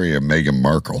Prince Harry and Meghan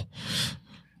Markle.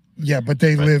 Yeah, but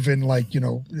they live in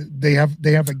they have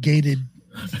a gated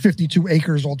 52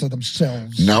 acres all to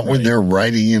themselves. Not when they're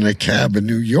riding in a cab in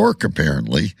New York,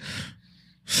 apparently.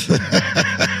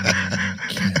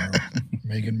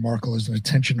 Meghan Markle is an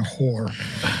attention whore.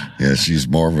 Yeah, she's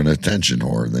more of an attention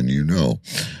whore than you know.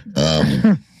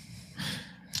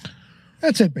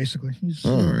 That's it, basically.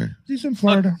 All right. He's in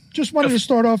Florida. Just wanted to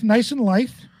start off nice and light.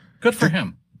 Good for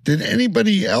him. Did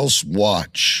anybody else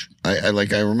watch? I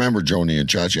remember Joni and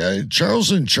Chachi.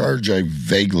 Charles in Charge, I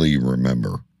vaguely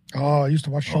remember. Oh, I used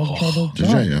to watch Charles in Charge. Did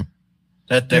you? Yeah.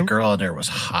 That girl in there was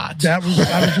hot. I was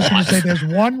just going to say, there's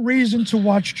one reason to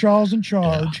watch Charles in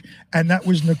Charge, and that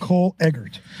was Nicole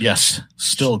Eggert. Yes,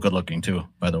 still good looking too,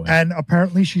 by the way. And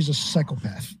apparently, she's a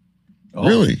psychopath. Oh.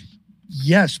 Really?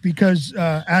 Yes, because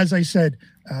as I said,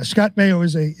 Scott Baio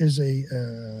is a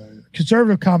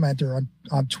conservative commenter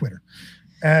on Twitter,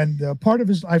 and part of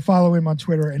his I follow him on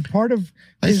Twitter, and part of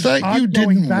his I thought you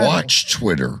didn't battle, watch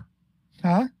Twitter.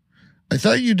 Huh? I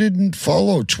thought you didn't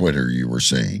follow Twitter. You were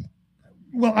saying.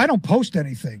 Well, I don't post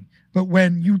anything, but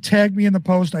when you tag me in the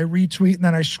post, I retweet and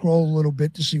then I scroll a little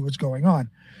bit to see what's going on.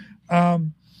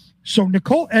 So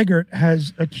Nicole Eggert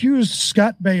has accused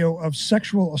Scott Baio of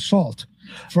sexual assault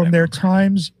from their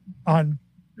times on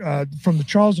from the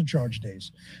Charles in Charge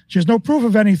days. She has no proof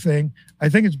of anything. I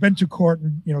think it's been to court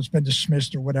and it's been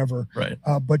dismissed or whatever. Right.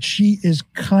 But she is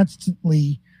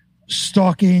constantly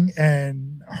stalking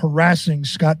and harassing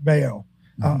Scott Baio.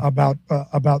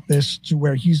 About this, to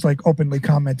where he's like openly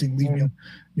commenting, leave me,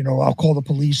 I'll call the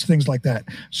police, things like that.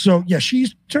 So yeah,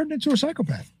 she's turned into a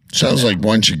psychopath. Sounds like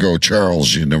once you go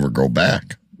Charles, you never go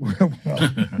back.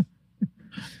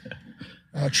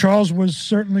 Charles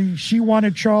was she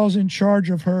wanted Charles in charge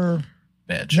of her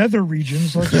nether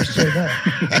regions. Let's just say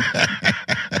that.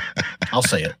 I'll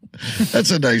say it.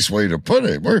 That's a nice way to put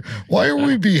it. Why are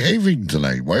we behaving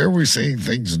tonight? Why are we saying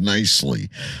things nicely?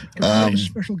 A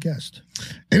special guest.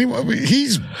 Anyway,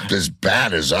 he's as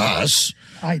bad as us.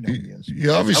 I know he is. He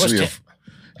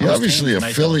obviously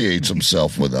affiliates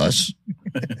himself with us.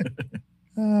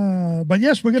 But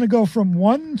yes, we're going to go from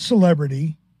one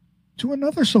celebrity to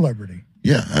another celebrity.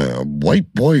 Yeah,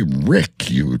 White Boy Rick,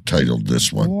 you titled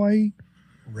this one. Boy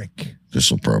Rick.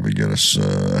 This will probably get us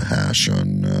a hash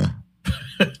on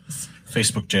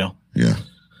Facebook jail. Yeah.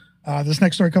 This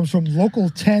next story comes from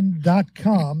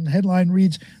local10.com. Headline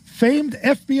reads, famed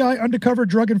FBI undercover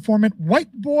drug informant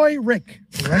White Boy Rick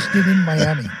arrested in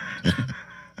Miami.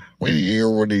 Wait to hear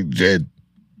what he did.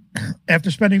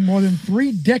 After spending more than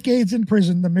 3 decades in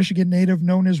prison, the Michigan native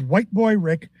known as White Boy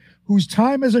Rick, whose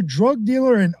time as a drug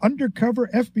dealer and undercover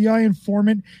FBI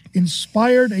informant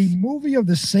inspired a movie of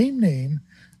the same name,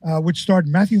 which starred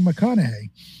Matthew McConaughey,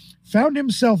 found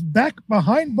himself back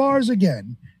behind bars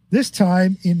again, this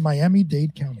time in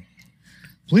Miami-Dade County.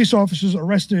 Police officers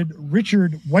arrested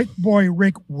Richard White Boy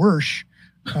Rick Wersch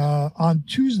on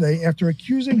Tuesday after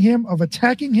accusing him of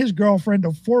attacking his girlfriend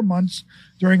of 4 months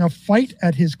during a fight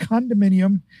at his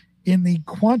condominium in the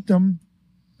Quantum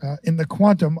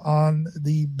on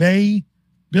the Bay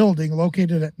building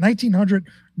located at 1900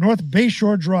 North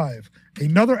Bayshore Drive.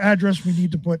 Another address we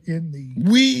need to put in the.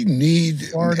 We need.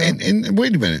 Florida. And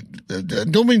wait a minute. I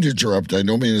don't mean to interrupt. I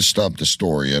don't mean to stop the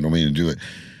story. I don't mean to do it.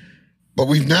 But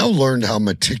we've now learned how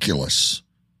meticulous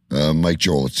Mike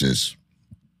Jolitz is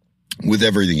with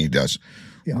everything he does.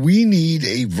 Yeah. We need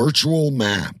a virtual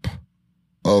map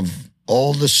of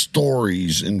all the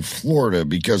stories in Florida,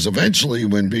 because eventually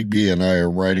when Big B and I are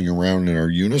riding around in our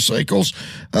unicycles,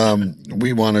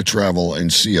 we want to travel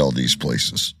and see all these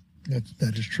places.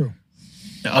 That is true.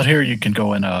 Out here, you can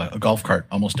go in a golf cart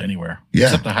almost anywhere,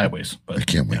 except the highways. But I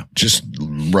can't wait. Yeah. Just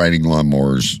riding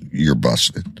lawnmowers, you're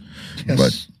busted. Yes.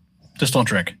 But just don't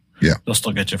drink. Yeah. They'll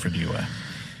still get you for DUI.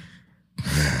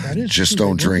 That is just true.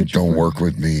 Don't drink. Don't work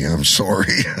with me. I'm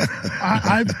sorry.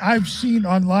 I've seen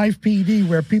on live PD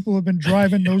where people have been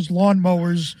driving those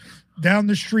lawnmowers down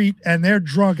the street and they're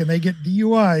drunk and they get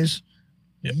DUIs.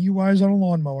 Yep. DUIs on a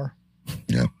lawnmower.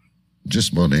 Yeah.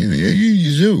 Just about anything.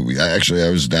 You do. Actually,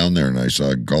 I was down there and I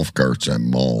saw golf carts at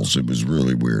malls. It was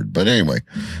really weird. But anyway,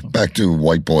 back to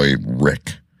White Boy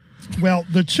Rick. Well,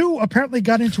 the two apparently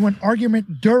got into an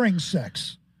argument during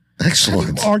sex.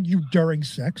 Excellent. How do you argue during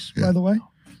sex, by the way?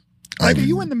 Like, are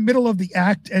you in the middle of the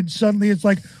act and suddenly it's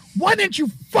like, why didn't you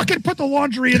fucking put the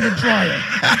laundry in the dryer?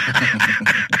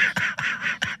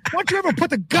 Why don't you ever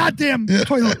put the goddamn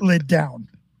toilet lid down?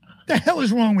 What the hell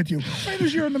is wrong with you? Right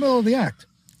as you're in the middle of the act.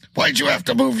 Why'd you have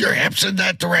to move your hips in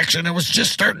that direction? It was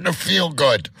just starting to feel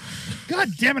good. God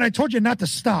damn it, I told you not to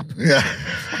stop. Yeah.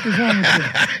 What is wrong with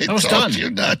you? I told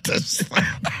you not to stop.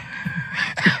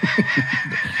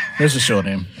 There's a show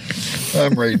name.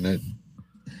 I'm writing it.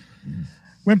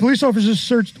 When police officers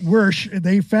searched Wersch,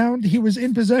 they found he was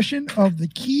in possession of the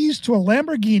keys to a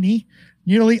Lamborghini,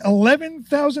 nearly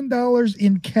 $11,000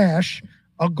 in cash,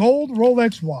 a gold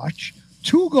Rolex watch,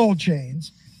 2 gold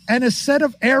chains, and a set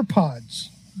of AirPods.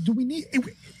 Do we need,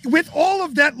 with all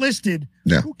of that listed,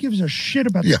 who gives a shit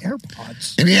about the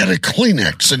AirPods? And he had a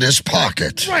Kleenex in his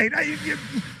pocket. Right.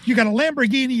 You got a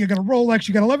Lamborghini, you got a Rolex,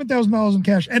 you got $11,000 in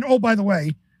cash, and oh, by the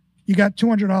way, you got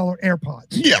 $200 AirPods.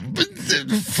 Yeah, but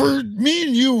for me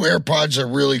and you, AirPods are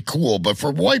really cool. But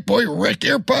for White Boy Rick,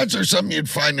 AirPods are something you'd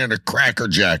find in a Cracker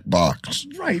Jack box.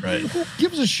 Right. Who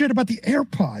gives a shit about the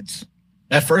AirPods?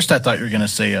 At first, I thought you were going to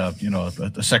say, a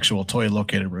sexual toy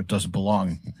located where it doesn't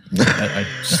belong. I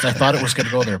thought it was going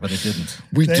to go there, but it didn't.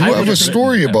 We do have a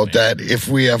story about that if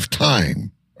we have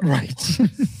time. Right.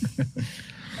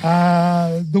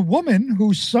 The woman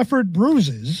who suffered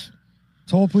bruises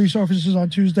told police officers on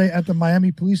Tuesday at the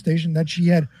Miami police station that she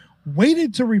had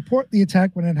waited to report the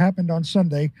attack when it happened on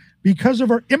Sunday because of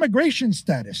her immigration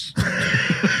status.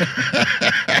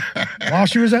 While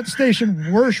she was at the station,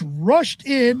 Wersch rushed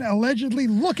in, allegedly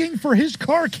looking for his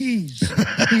car keys.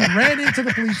 He ran into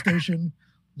the police station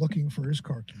looking for his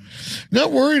car keys.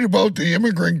 Not worried about the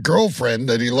immigrant girlfriend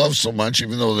that he loves so much,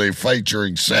 even though they fight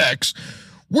during sex.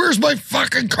 Where's my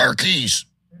fucking car keys?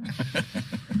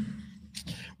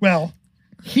 Well,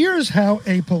 here's how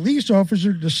a police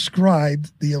officer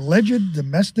described the alleged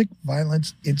domestic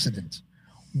violence incident.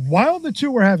 While the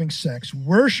two were having sex,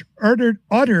 Wersch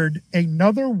uttered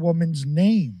another woman's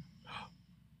name.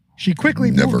 She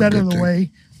quickly moved out of the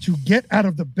way to get out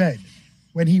of the bed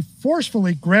when he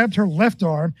forcefully grabbed her left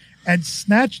arm and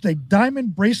snatched a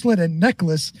diamond bracelet and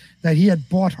necklace that he had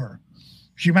bought her.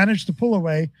 She managed to pull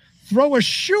away, throw a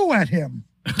shoe at him,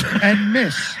 and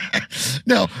miss.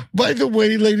 Now, by the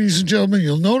way, ladies and gentlemen,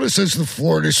 you'll notice as the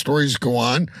Florida stories go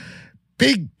on,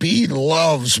 Big B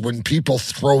loves when people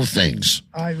throw things.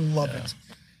 I love it.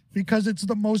 Because it's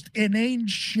the most inane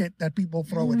shit that people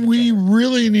throw at We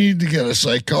really need to get a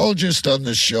psychologist on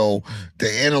the show to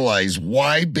analyze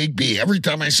why Big B, every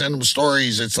time I send him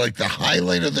stories, it's like the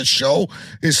highlight of the show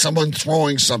is someone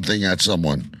throwing something at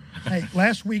someone. Hey,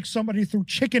 last week somebody threw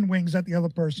chicken wings at the other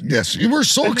person. Yes, you were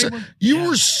so excited. You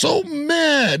were so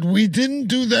mad we didn't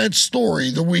do that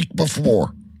story the week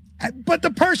before. But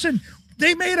the person,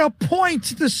 they made a point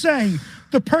to say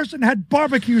the person had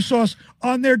barbecue sauce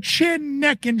on their chin,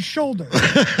 neck, and shoulder.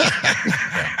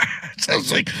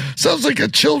 Sounds like a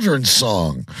children's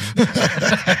song.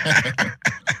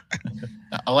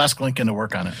 I'll ask Lincoln to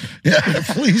work on it. Yeah,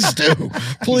 please do.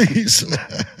 Please.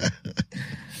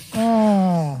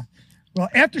 Well,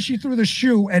 after she threw the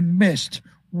shoe and missed,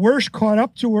 Wersch caught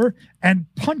up to her and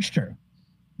punched her.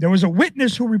 There was a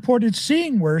witness who reported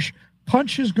seeing Wersch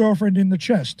punch his girlfriend in the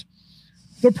chest.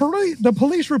 The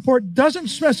police report doesn't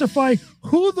specify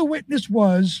who the witness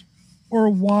was or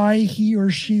why he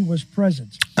or she was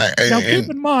present. Now, keep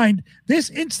in mind, this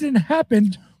incident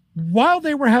happened while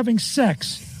they were having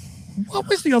sex. What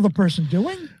was the other person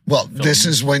doing? Well, this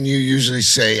is when you usually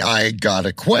say, I got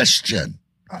a question.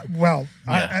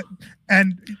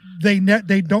 And they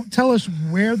don't tell us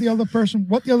what the other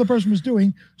person was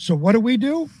doing. So what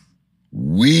do?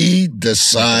 We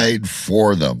decide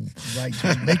for them. Right.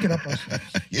 We make it up ourselves.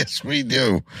 Yes, we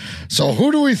do. So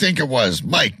who do we think it was?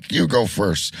 Mike, you go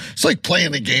first. It's like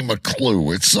playing a game of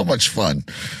Clue. It's so much fun.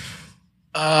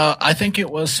 I think it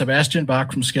was Sebastian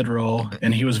Bach from Skid Row,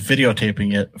 and he was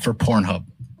videotaping it for Pornhub.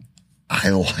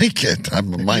 I like it.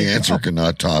 My answer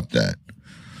cannot top that.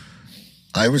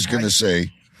 I was going to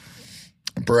say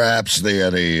perhaps they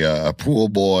had a pool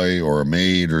boy or a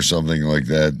maid or something like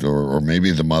that, or maybe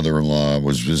the mother-in-law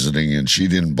was visiting and she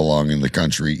didn't belong in the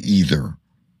country either.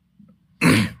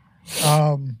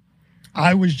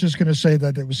 I was just going to say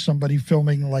that it was somebody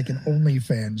filming like an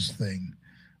OnlyFans thing,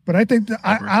 but I think that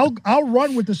I'll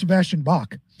run with the Sebastian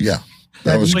Bach. Yeah,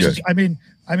 that was good. I mean,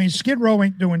 Skid Row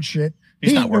ain't doing shit.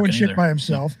 He ain't doing shit by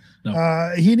himself.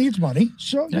 No. He needs money,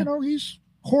 so he's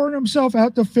whoring himself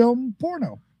out to film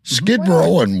porno. Skid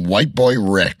Row and White Boy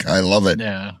Rick. I love it.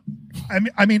 Yeah.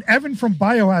 I mean, Evan from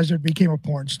Biohazard became a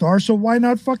porn star, so why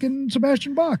not fucking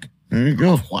Sebastian Bach? There you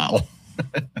go. Wow.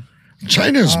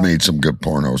 China's made some good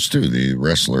pornos too. The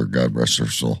wrestler, God rest her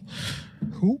soul.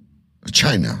 Who?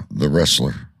 China, the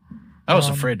wrestler. I was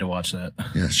afraid to watch that.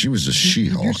 Yeah, she was a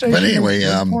She-Hulk. But anyway,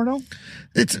 porno?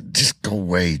 It's just go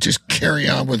away. Just carry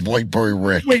on with White Boy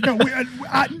Rick. Wait, no,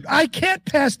 I can't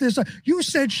pass this. You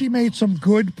said she made some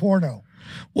good porno.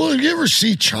 Well, have you ever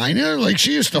see China? Like,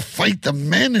 she used to fight the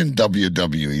men in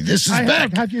WWE. This is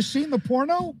back. Have you seen the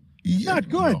porno? Not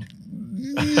good.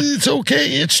 No. It's okay.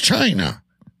 It's China.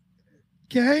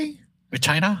 Okay.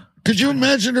 China? Could you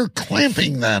imagine her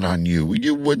clamping that on you?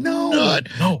 You would not.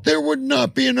 No. There would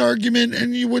not be an argument,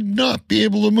 and you would not be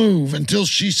able to move until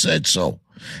she said so.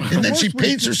 And then she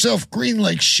paints herself green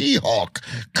like She-Hulk.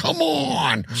 Come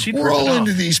on. We're all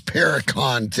into these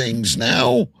Paracon things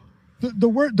now. The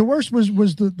worst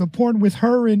was the porn with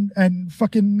her and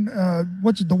fucking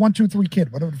what's it, the 1, 2, 3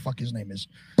 kid, whatever the fuck his name is.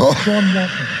 Sean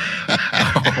Waltman.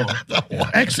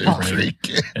 X-Pac.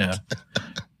 Yeah.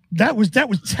 That was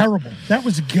terrible. That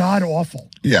was god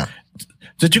awful. Yeah.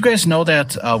 Did you guys know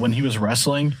that when he was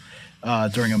wrestling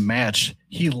during a match,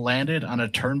 he landed on a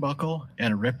turnbuckle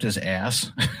and ripped his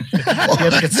ass? He had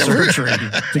to get surgery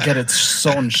to get it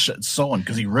sewn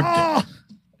because he ripped it.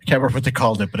 I can't remember what they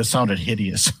called it, but it sounded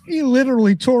hideous. He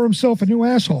literally tore himself a new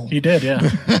asshole. He did, yeah.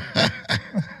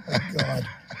 God.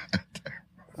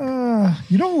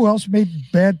 You know who else made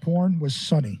bad porn? Was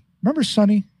Sonny. Remember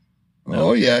Sonny?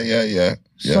 Oh yeah.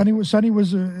 Sonny was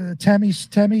Tammy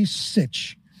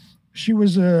Sitch. She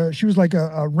was like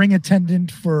a ring attendant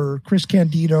for Chris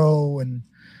Candido, and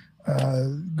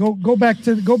Mike, go back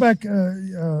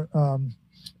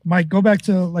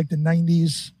to like the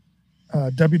 90s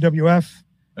WWF.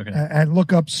 Okay. And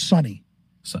look up Sonny.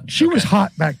 She was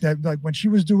hot back then. Like when she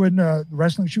was doing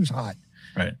wrestling, she was hot.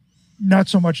 Right. Not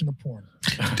so much in the porn.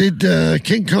 Did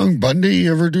King Kong Bundy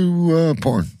ever do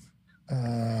porn?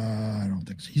 I don't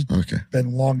think so. He's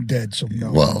been long dead. So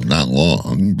no. Well, not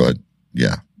long, but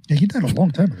yeah. Yeah, he died a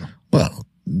long time ago. Well,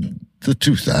 the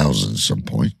 2000s, some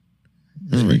point.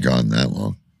 Hasn't been gone that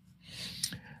long.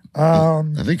 I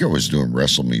think I was doing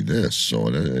Wrestle Me This. So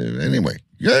anyway.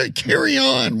 Yeah, carry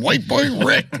on. White Boy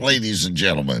Rick, ladies and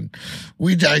gentlemen.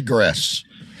 We digress.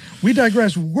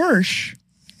 Wersch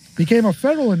became a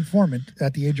federal informant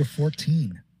at the age of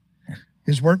 14.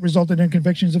 His work resulted in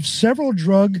convictions of several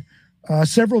Detroit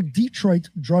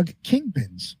drug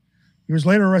kingpins. He was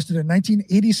later arrested in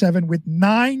 1987 with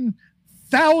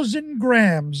 9,000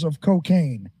 grams of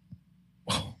cocaine.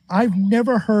 I've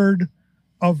never heard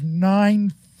of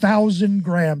 9,000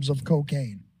 grams of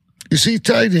cocaine. Is he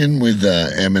tied in with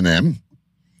Eminem?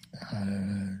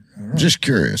 Just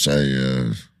curious.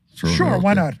 Sure,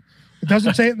 why not? It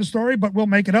doesn't say it in the story, but we'll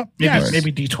make it up.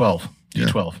 Maybe D12.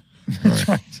 D12. Yeah. That's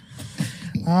right.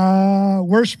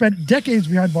 Wersch spent decades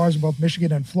behind bars in both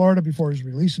Michigan and Florida before his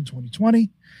release in 2020.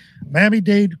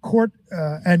 Miami-Dade court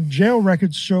and jail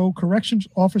records show corrections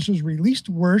officers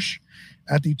released Wersch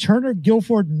at the Turner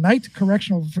Guilford Knight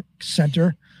Correctional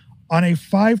Center on a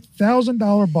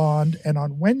 $5,000 bond, and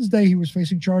on Wednesday he was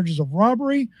facing charges of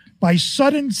robbery by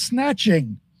sudden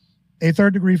snatching, a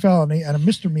third-degree felony, and a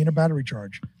misdemeanor battery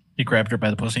charge. He grabbed her by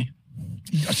the pussy?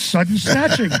 A sudden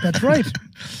snatching, that's right.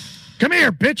 Come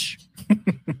here, bitch.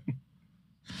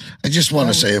 I just want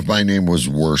to say, if my name was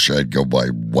Wersch, I'd go by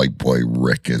White Boy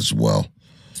Rick as well.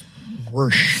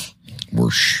 Wersch.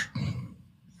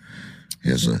 He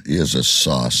has a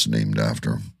sauce named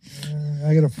after him.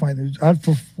 I gotta find it.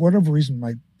 For whatever reason,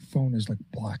 my phone is like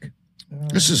black.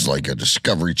 This is like a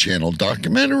Discovery Channel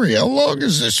documentary. How long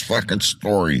is this fucking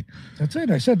story? That's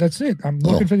it. I said that's it. I'm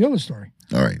looking for the other story.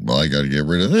 All right. Well, I got to get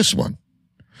rid of this one.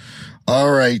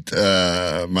 All right,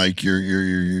 Mike,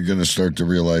 you're going to start to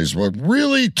realize what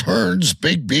really turns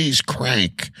Big B's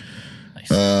crank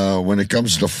when it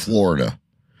comes to Florida.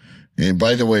 And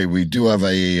by the way, we do have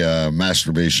a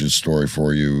masturbation story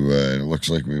for you. It looks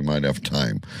like we might have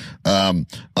time. All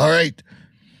right,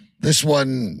 this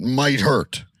one might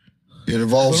hurt. It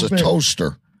involves a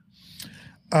toaster.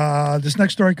 This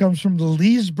next story comes from the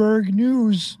Leesburg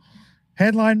News.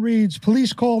 Headline reads,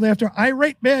 police called after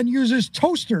irate man uses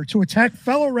toaster to attack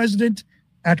fellow resident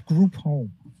at group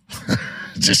home.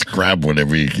 Just grab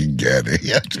whatever you can get. I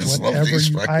just love these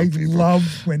fucking people.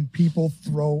 Love when people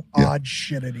throw odd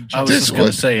shit at each other. I was just going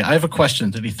to say, I have a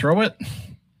question. Did he throw it?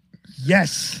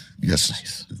 Yes. Yes.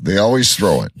 Nice. They always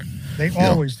throw it. They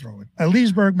always throw it. A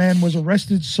Leesburg man was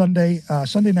arrested Sunday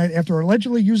night after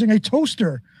allegedly using a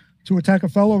toaster to attack a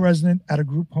fellow resident at a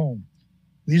group home.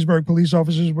 Leesburg police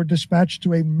officers were dispatched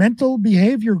to a mental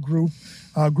behavior group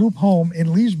home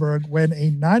in Leesburg when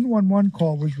a 911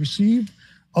 call was received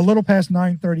a little past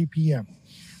 9:30 p.m.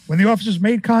 When the officers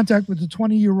made contact with the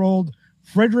 20-year-old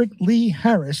Frederick Lee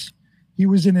Harris, he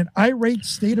was in an irate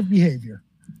state of behavior.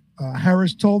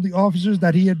 Harris told the officers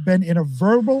that he had been in a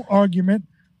verbal argument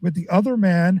with the other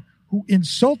man who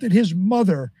insulted his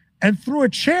mother and threw a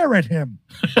chair at him.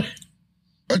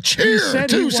 A chair,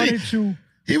 too.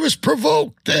 He was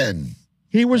provoked then.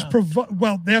 He was provoked.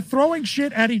 Well, they're throwing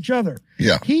shit at each other.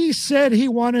 Yeah. He said he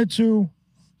wanted to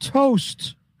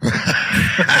toast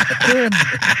him.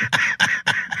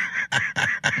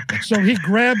 So he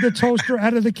grabbed the toaster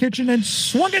out of the kitchen and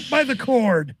swung it by the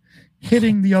cord,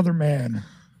 hitting the other man.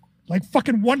 Like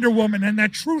fucking Wonder Woman and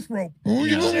that truth rope.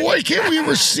 Why can't we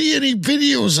ever see any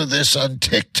videos of this on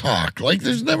TikTok? Like,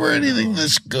 there's never anything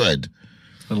this good.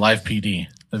 The live PD.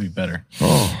 That'd be better.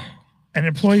 Oh. An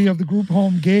employee of the group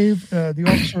home gave the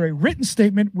officer a written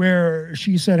statement where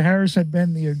she said Harris had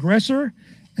been the aggressor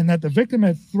and that the victim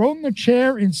had thrown the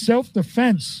chair in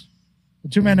self-defense. The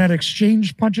two men had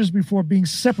exchanged punches before being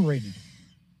separated.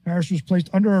 Harris was placed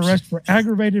under arrest for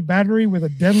aggravated battery with a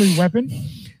deadly weapon.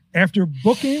 After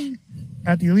booking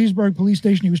at the Leesburg police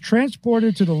station, he was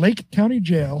transported to the Lake County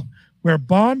Jail, where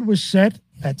bond was set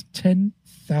at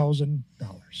 $10,000.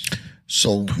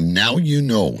 So now you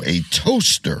know a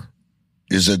toaster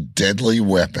is a deadly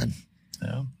weapon.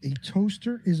 Yeah. A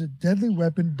toaster is a deadly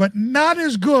weapon, but not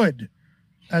as good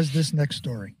as this next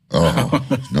story. Oh,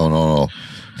 no.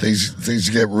 Things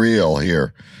get real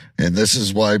here. And this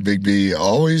is why Big B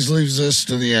always leaves us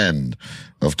to the end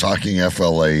of talking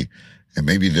FLA. And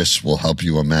maybe this will help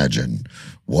you imagine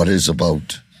what is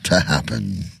about to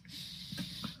happen.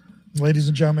 Ladies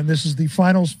and gentlemen, this is the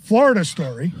final Florida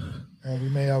story. We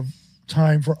may have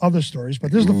time for other stories,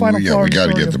 but this is the final Florida story. We got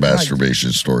to get the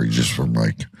masturbation story just for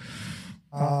Mike.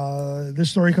 This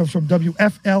story comes from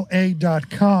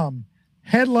WFLA.com.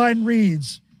 Headline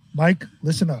reads, Mike,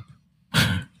 listen up.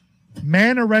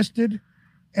 Man arrested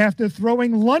after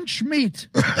throwing lunch meat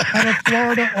at a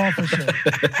Florida officer.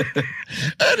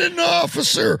 At an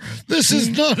officer. This is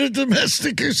not a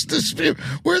domestic dispute.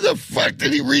 Where the fuck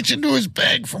did he reach into his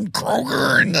bag from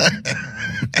Kroger?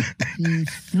 He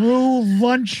threw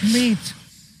lunch meat.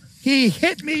 He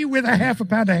hit me with a half a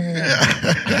pound of ham.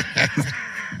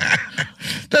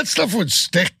 That stuff would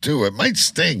stick too. It might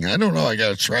sting. I don't know. I got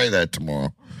to try that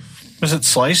tomorrow. Was it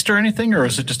sliced or anything, or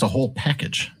is it just a whole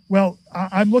package? Well,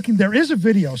 I'm looking. There is a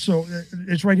video, so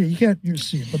it's right here. You can't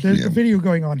see it, but there's a video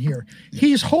going on here.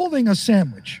 He's holding a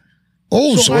sandwich.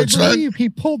 Oh, so I it's believe he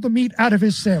pulled the meat out of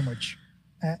his sandwich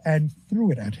and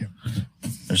threw it at him.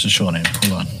 There's a show name.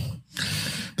 Hold on.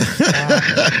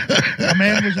 A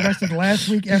man was arrested last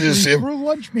week after he threw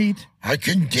lunch meat. I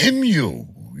condemn you,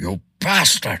 you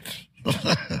bastard.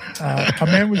 A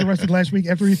man was arrested last week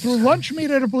after he threw lunch meat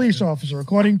at a police officer,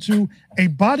 according to a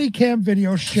body cam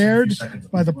video shared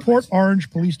by the Port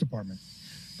Orange Police Department.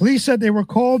 Police said they were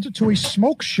called to a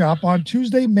smoke shop on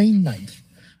Tuesday, May 9th,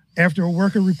 after a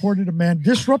worker reported a man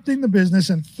disrupting the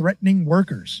business and threatening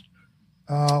workers.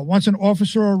 Once an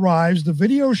officer arrives, the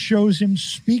video shows him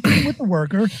speaking with the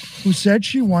worker who said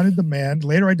she wanted the man,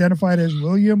 later identified as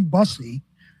William Bussey,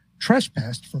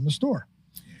 trespassed from the store.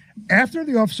 After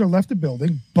the officer left the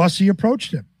building, Bussey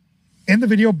approached him. In the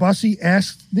video, Bussey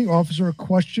asked the officer a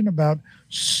question about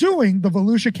suing the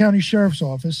Volusia County Sheriff's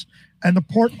Office and the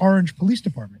Port Orange Police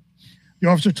Department. The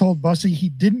officer told Bussey he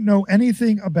didn't know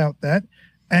anything about that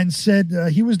and said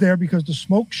he was there because the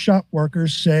smoke shop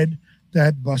workers said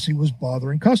that Bussey was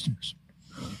bothering customers.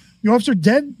 The officer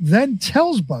then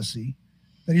tells Bussey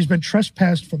that he's been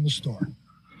trespassed from the store.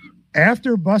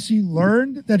 After Bussey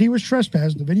learned that he was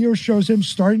trespassed, the video shows him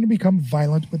starting to become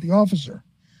violent with the officer.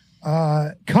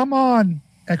 Come on,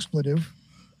 expletive.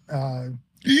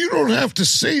 You don't have to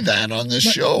say that on this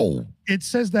show. It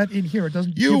says that in here. It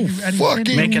doesn't give you you any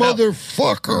fucking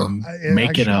motherfucker.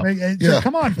 Make it up.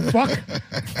 Come on, fuck.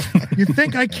 You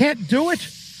think I can't do it?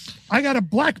 I got a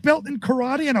black belt in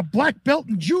karate and a black belt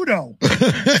in judo.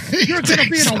 You're going to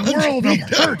be in a world of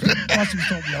hurt, Bussey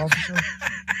told the officer.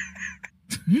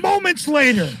 Moments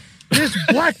later, this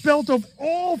black belt of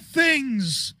all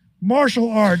things martial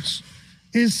arts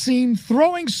is seen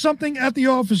throwing something at the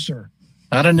officer.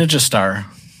 Not a ninja star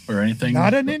or anything.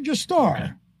 Not a ninja star.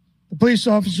 Okay. The police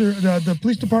officer, the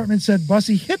police department said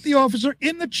Bussey hit the officer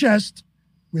in the chest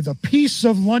with a piece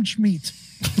of lunch meat.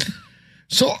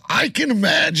 So I can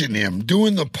imagine him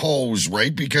doing the pose,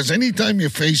 right? Because anytime you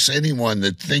face anyone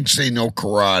that thinks they know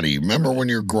karate, remember when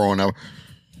you're growing up,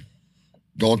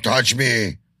 don't touch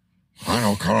me. I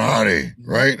know karate,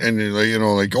 right? And,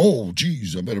 like, oh,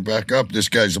 geez, I better back up. This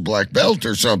guy's a black belt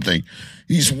or something.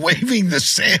 He's waving the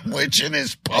sandwich in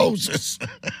his poses.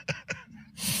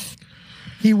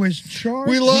 He was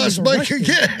charged. We lost Mike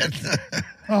again.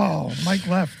 Oh, Mike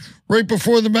left. Right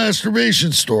before the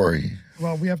masturbation story.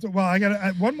 Well, I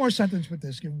got one more sentence with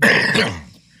this.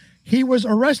 He was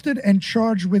arrested and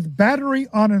charged with battery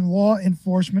on a law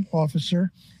enforcement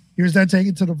officer. He was then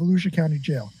taken to the Volusia County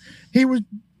Jail.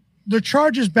 The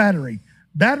charge is battery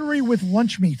with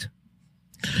lunch meat,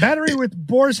 battery with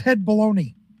boar's head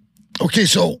bologna. Okay,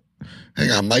 so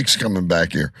hang on, Mike's coming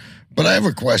back here, but I have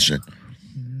a question.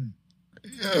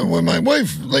 When my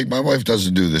wife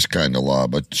doesn't do this kind of law,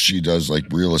 but she does like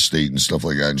real estate and stuff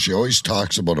like that, and she always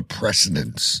talks about a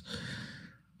precedence.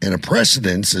 And a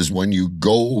precedence is when you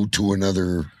go to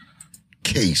another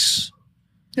case.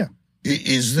 Yeah.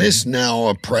 Is this now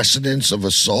a precedence of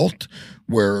assault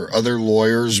where other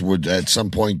lawyers would at some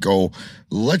point go,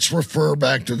 let's refer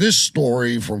back to this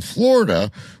story from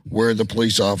Florida where the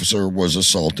police officer was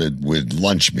assaulted with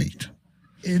lunch meat?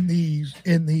 In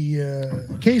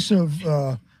the case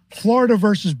of Florida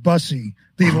versus Bussey,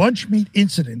 the lunch meat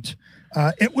incident,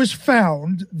 it was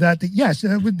found that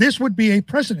this would be a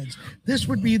precedent. This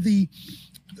would be the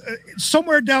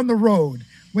somewhere down the road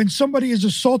when somebody is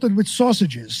assaulted with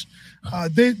sausages,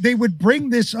 they would bring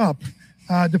this up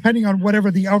depending on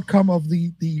whatever the outcome of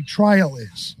the trial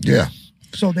is. Yeah.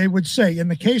 So they would say in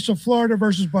the case of Florida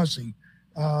versus Bussey,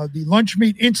 the lunch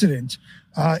meat incident.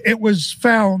 It was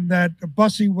found that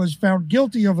Bussey was found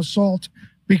guilty of assault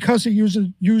because he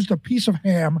used a piece of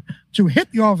ham to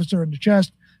hit the officer in the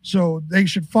chest. So they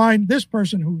should find this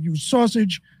person who used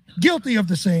sausage guilty of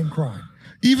the same crime.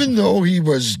 Even though he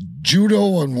was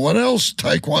judo and what else?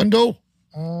 Taekwondo?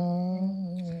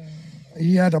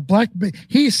 He had a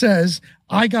he says,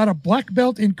 I got a black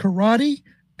belt in karate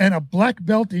and a black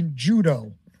belt in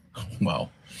judo. Wow.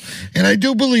 And I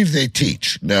do believe they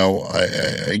teach. Now, I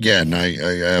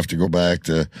have to go back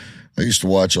to, I used to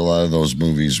watch a lot of those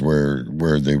movies where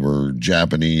they were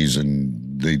Japanese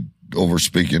and they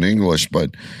overspeak in English,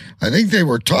 but I think they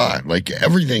were taught, like,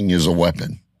 everything is a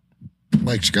weapon.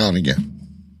 Mike's gone again.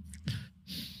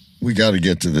 We got to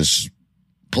get to this.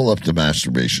 Pull up the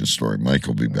masturbation story. Mike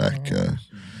will be back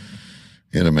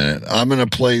in a minute. I'm going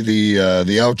to play the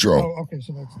outro. Oh, okay,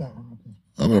 so that's that one. Okay.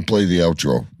 I'm going to play the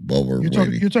outro while we're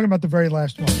waiting. You're talking about the very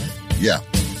last one, right? Yeah.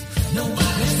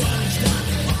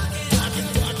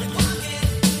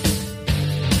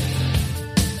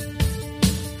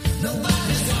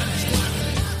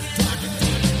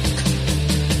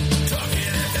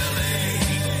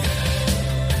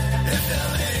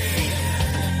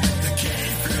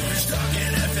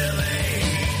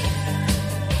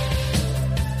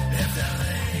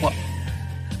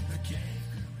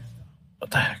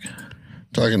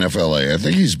 talking FLA. I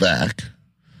think he's back.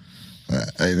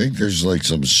 I think there's like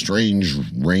some strange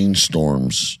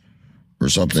rainstorms or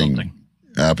something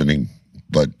happening.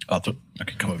 But okay,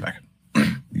 coming back.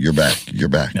 You're back. You're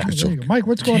back. Yeah. It's okay. Mike,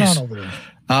 what's going on over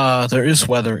there? There is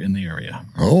weather in the area.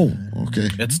 Oh, okay.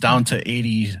 It's down to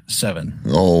 87.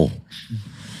 Oh,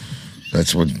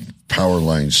 that's when power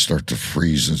lines start to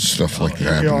freeze and stuff like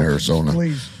that in Arizona.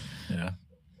 Please. Yeah.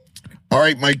 All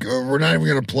right, Mike, we're not even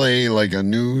going to play like a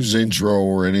news intro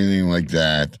or anything like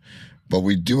that, but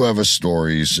we do have a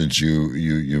story since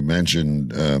you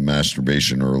mentioned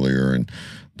masturbation earlier, and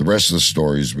the rest of the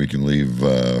stories we can leave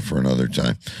for another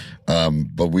time.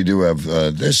 But we do have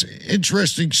this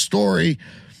interesting story,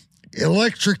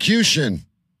 electrocution,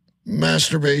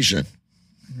 masturbation.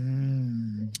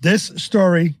 This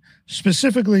story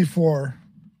specifically for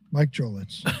Mike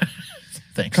Jolitz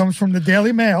comes from the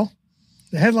Daily Mail.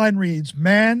 The headline reads,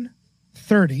 "Man,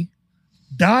 30,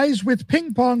 dies with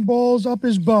ping pong balls up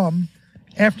his bum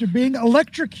after being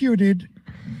electrocuted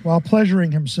while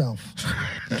pleasuring himself."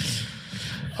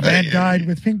 A man died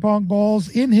with ping pong balls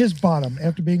in his bottom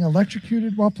after being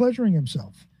electrocuted while pleasuring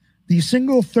himself. The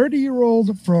single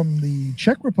 30-year-old from the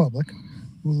Czech Republic,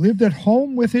 who lived at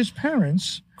home with his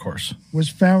parents, of course, was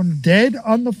found dead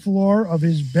on the floor of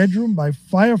his bedroom by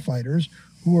firefighters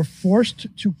who were forced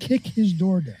to kick his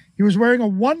door down. He was wearing a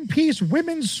one-piece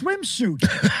women's swimsuit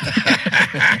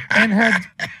and had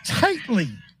tightly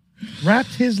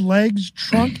wrapped his legs,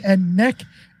 trunk, and neck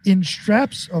in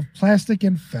straps of plastic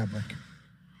and fabric.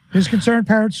 His concerned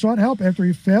parents sought help after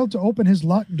he failed to open his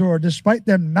locked door despite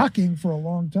them knocking for a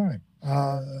long time.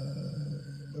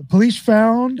 Police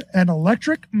found an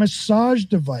electric massage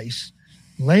device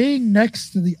laying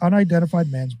next to the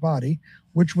unidentified man's body,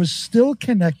 which was still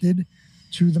connected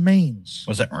to the mains.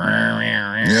 Was it?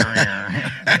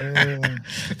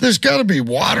 There's got to be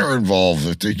water involved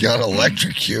if they got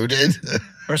electrocuted.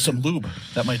 Or some lube.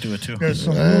 That might do it too. There's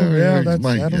some lube,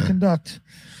 that'll conduct.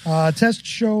 Test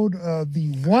showed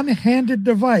the one-handed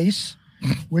device,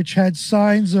 which had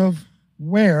signs of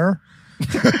wear,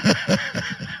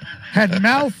 had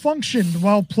malfunctioned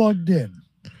while plugged in.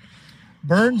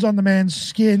 Burns on the man's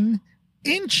skin,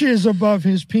 inches above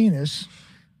his penis,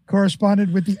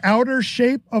 corresponded with the outer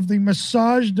shape of the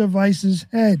massage device's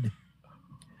head.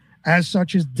 As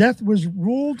such, his death was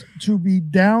ruled to be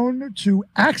down to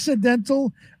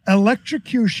accidental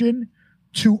electrocution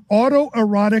to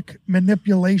autoerotic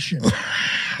manipulation.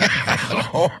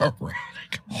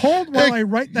 Hold while I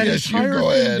write that entire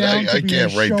thing down. I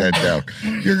can't write that down.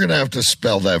 You're going to have to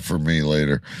spell that for me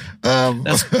later.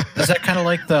 Is that kind of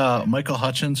like the Michael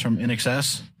Hutchins from In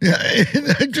Excess? Yeah,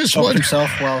 I just want himself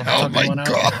while my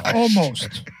gosh.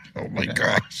 Almost. Oh my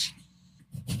gosh.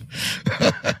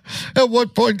 At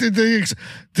what point did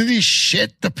he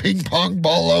shit the ping pong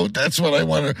ball out? That's what I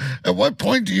want to. At what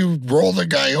point do you roll the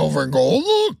guy over and go, "Oh,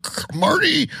 look,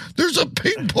 Marty, there's a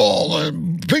ping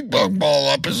pong ball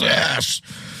up his ass"?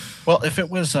 Well, if it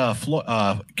was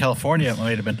California, it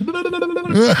might have been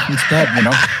instead.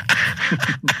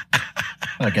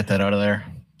 I'll get that out of there.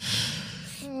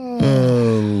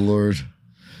 Oh Lord.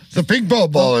 The ping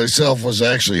pong ball itself was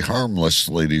actually harmless,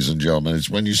 ladies and gentlemen. It's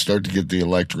when you start to get the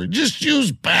electric. Just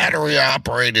use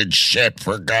battery-operated shit,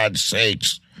 for God's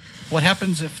sakes. What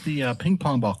happens if the ping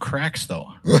pong ball cracks,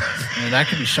 though? That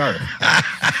could be sharp.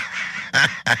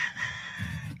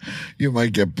 You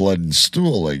might get blood and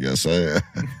stool, I guess.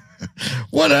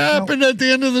 What happened at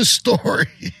the end of the story?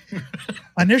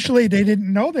 Initially, they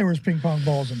didn't know there was ping pong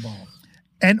balls involved.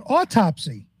 An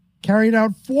autopsy carried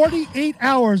out 48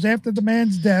 hours after the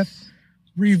man's death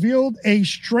revealed a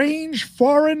strange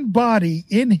foreign body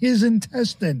in his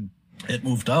intestine. It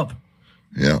moved up.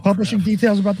 Yeah. Publishing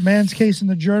details about the man's case in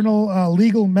the journal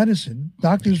Legal Medicine,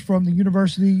 doctors from the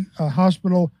University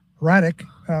Hospital Hradec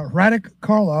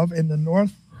Králové in the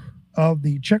north of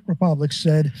the Czech Republic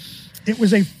said it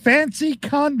was a fancy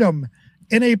condom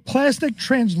in a plastic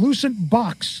translucent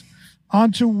box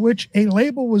onto which a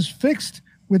label was fixed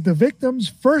with the victim's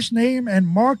first name and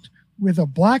marked with a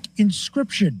black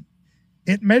inscription.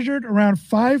 It measured around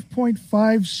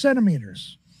 5.5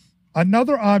 centimeters.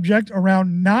 Another object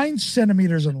around 9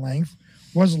 centimeters in length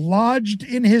was lodged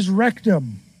in his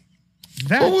rectum.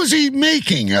 What was he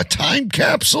making? A time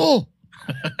capsule?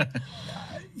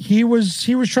 He was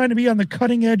trying to be on the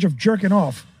cutting edge of jerking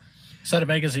off. Is that a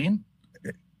magazine?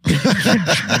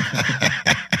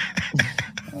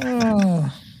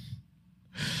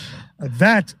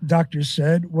 That, doctors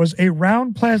said, was a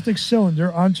round plastic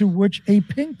cylinder onto which a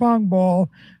ping pong ball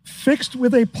fixed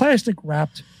with a plastic wrap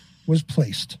was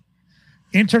placed.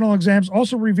 Internal exams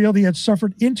also revealed he had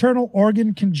suffered internal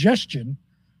organ congestion.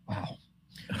 Wow.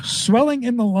 swelling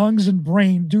in the lungs and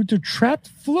brain due to trapped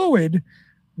fluid,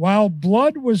 while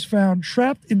blood was found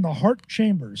trapped in the heart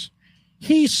chambers.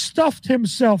 He stuffed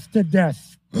himself to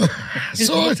death.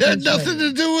 So it had nothing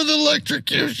to do with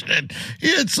electrocution.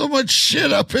 He had so much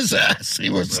shit up his ass. He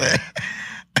was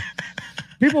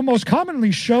People most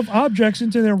commonly shove objects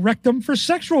into their rectum for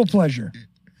sexual pleasure.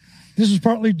 This is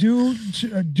partly to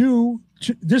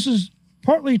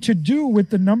do with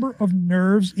the number of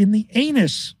nerves in the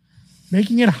anus,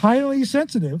 making it highly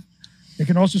sensitive. It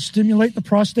can also stimulate the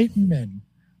prostate in men.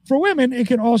 For women, it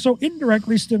can also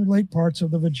indirectly stimulate parts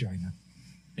of the vagina.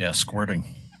 Yeah, squirting.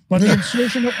 But the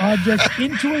insertion of objects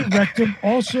into a rectum,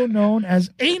 also known as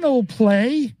anal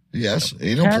play. Yes,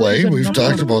 anal play. We've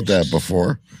talked about that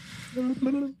before.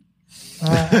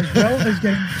 As well as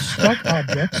getting stuck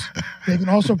objects, they can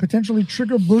also potentially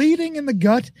trigger bleeding in the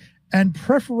gut and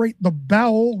perforate the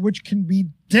bowel, which can be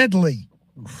deadly.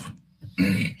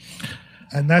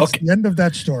 And that's the end of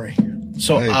that story.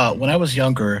 So when I was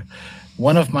younger,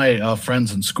 one of my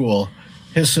friends in school,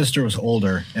 his sister was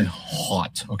older and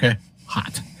hot, okay?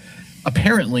 Hot.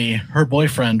 Apparently, her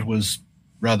boyfriend was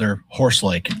rather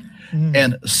horse-like.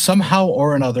 And somehow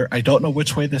or another, I don't know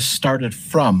which way this started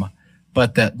from,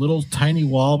 but that little tiny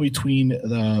wall between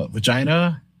the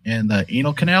vagina and the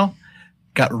anal canal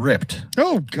got ripped.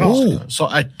 Oh, God. So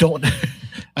I don't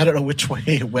know which way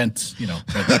it went,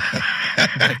 But,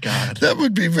 my God. That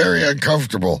would be very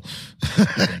uncomfortable.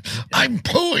 I'm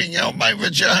pulling out my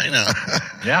vagina.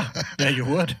 Yeah, you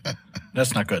would.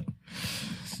 That's not good.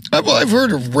 Well, I've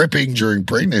heard of ripping during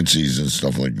pregnancies and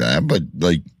stuff like that, but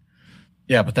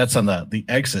yeah, but that's on the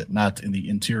exit, not in the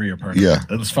interior part. Yeah,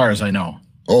 of it, as far as I know.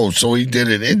 Oh, so he did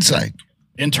it inside,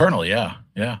 internal. Yeah.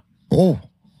 Oh,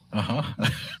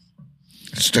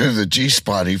 Instead of the G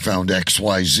spot, he found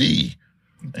XYZ.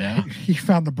 Yeah, he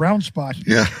found the brown spot.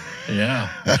 Yeah.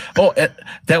 Oh,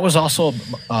 that was also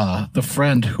the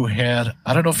friend who had.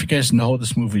 I don't know if you guys know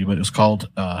this movie, but it was called.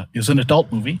 It was an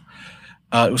adult movie.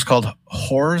 It was called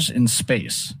Whores in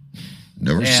Space.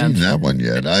 Never seen that one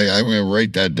yet. I'm going to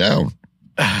write that down.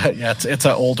 Yeah, it's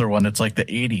an older one. It's like the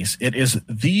 80s. It is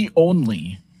the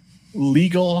only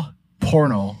legal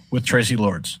porno with Tracy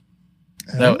Lords.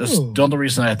 That was the only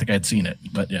reason I think I'd seen it.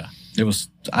 But yeah, it was.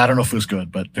 I don't know if it was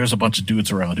good, but there's a bunch of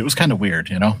dudes around. It was kind of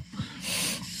weird,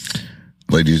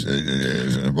 Ladies,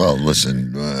 well,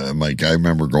 listen, Mike, I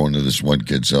remember going to this one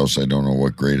kid's house. I don't know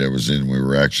what grade I was in. We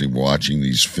were actually watching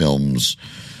these films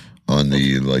on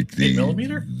the 8mm? The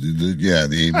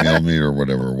 8mm or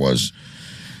whatever it was.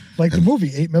 Like the movie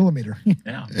 8mm.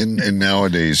 Yeah. And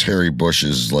nowadays Harry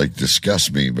Bushes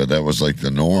disgust me, but that was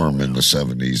the norm in the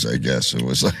 70s, I guess. It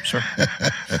was sure.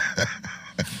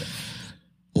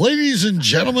 Ladies and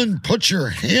gentlemen, put your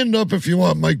hand up if you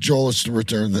want Mike Jolis to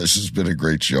return. This has been a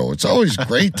great show. It's always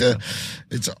great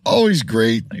it's always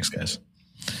great. Thanks, guys.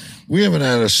 We haven't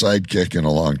had a sidekick in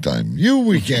a long time.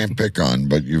 We can't pick on,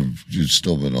 but you've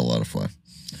still been a lot of fun.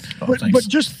 Oh, but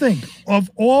just think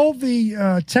of all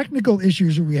the technical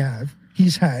issues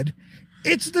he's had.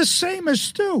 It's the same as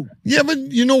Stu. Yeah, but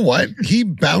you know what? He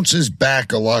bounces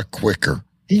back a lot quicker.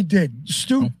 He did.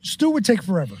 Stu would take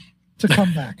forever to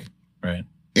come back. Right.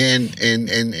 And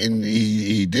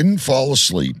he didn't fall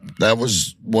asleep. That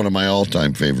was one of my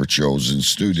all-time favorite shows, and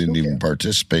Stu didn't even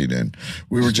participate in.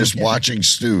 We were just watching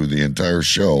Stu the entire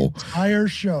show.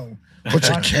 Puts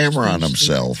a camera on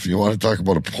himself. You want to talk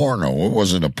about a porno? It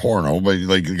wasn't a porno, but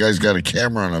the guy's got a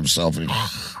camera on himself. And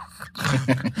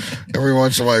every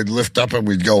once in a while, I'd lift up and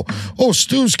we'd go, "Oh,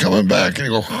 Stu's coming back," and he'd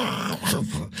go.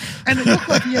 And it looked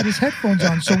like he had his headphones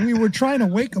on, so we were trying to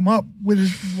wake him up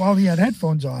while he had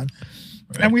headphones on.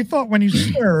 Right. And we thought when he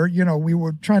stir, we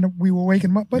were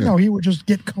waking him up, but no, he would just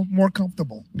get more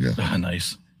comfortable. Yeah,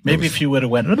 nice. Maybe if you would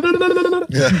have went,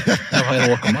 I'd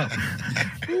woke him up.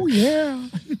 Oh yeah.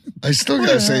 I still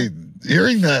gotta say,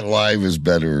 hearing that live is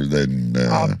better than.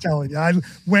 I'm telling you,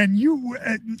 when you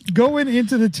going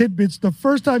into the tidbits, the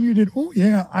first time you did, oh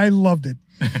yeah, I loved it.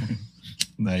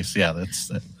 Nice, yeah,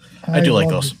 I do like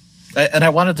those. And I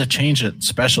wanted to change it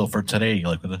special for today,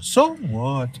 with a so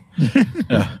what?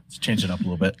 Let's change it up a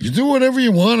little bit. You do whatever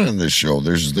you want on this show.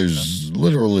 There's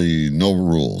literally no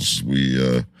rules.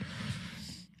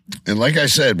 And like I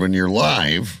said, when you're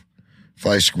live, if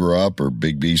I screw up or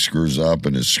Big B screws up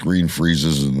and his screen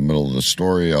freezes in the middle of the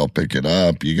story, I'll pick it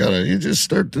up. You just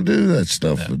start to do that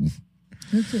stuff.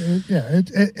 Yeah.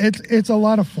 It's a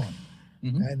lot of fun.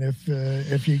 Mm-hmm. And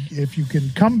if you can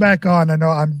come back on, I know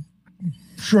I'm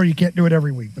sure you can't do it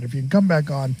every week, but if you can come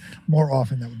back on more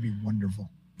often, that would be wonderful.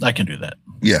 I can do that.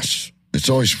 Yes. It's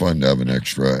always fun to have an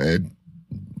extra.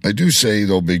 I do say,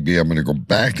 though, Big B, I'm going to go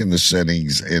back in the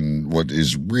settings, and what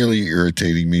is really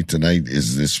irritating me tonight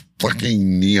is this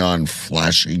fucking neon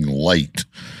flashing light.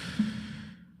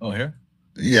 Oh, here?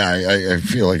 Yeah, I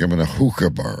feel like I'm in a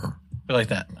hookah bar. I like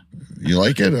that. You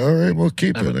like it? All right, we'll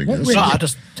keep it, I guess. No, I'll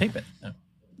just tape it.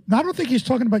 No, I don't think he's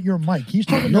talking about your mic. He's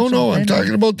talking about No, I'm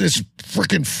talking about this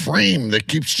freaking frame that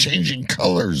keeps changing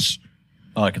colors.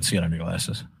 Oh, I can see it on your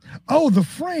glasses. Oh, the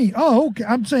frame. Oh,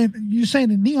 okay. You're saying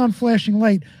the neon flashing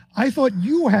light. I thought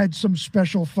you had some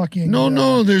special fucking.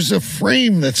 No, there's a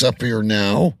frame that's up here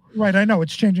now. Right, I know.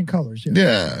 It's changing colors.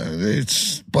 Yeah,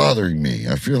 it's bothering me.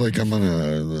 I feel like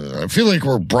I feel like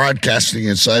we're broadcasting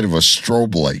inside of a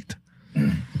strobe light.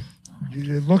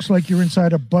 It looks like you're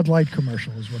inside a Bud Light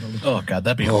commercial is what it looks like. Oh, God,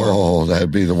 that'd be horrible. Oh, that'd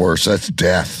be the worst. That's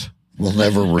death. We'll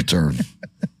never return.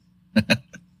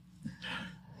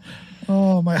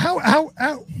 Oh, my. How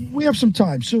we have some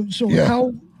time. So Yeah.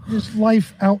 How is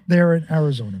life out there in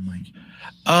Arizona, Mike?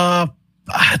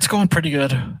 It's going pretty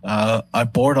good. I'm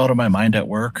bored out of my mind at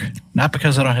work. Not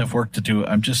because I don't have work to do.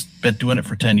 I've just been doing it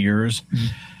for 10 years,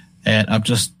 and I'm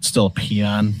just still a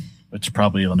peon, which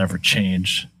probably will never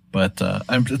change. But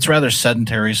it's rather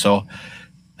sedentary, so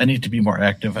I need to be more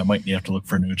active. I might have to look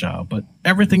for a new job. But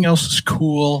everything else is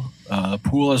cool.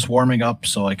 Pool is warming up,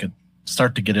 so I could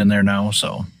start to get in there now.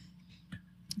 So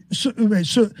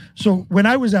when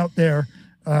I was out there,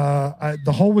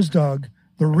 the hole was dug,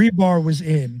 the rebar was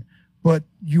in, but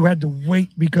you had to wait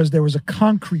because there was a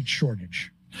concrete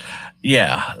shortage.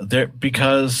 Yeah,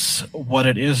 because what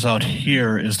it is out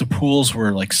here is the pools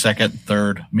were like second,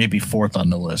 third, maybe fourth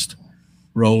on the list.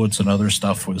 Roads and other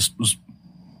stuff was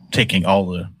taking all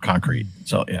the concrete.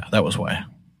 So yeah, that was why.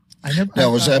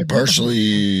 Was that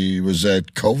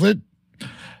COVID?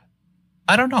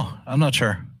 I don't know. I'm not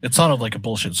sure. It sounded like a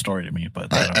bullshit story to me,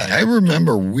 but I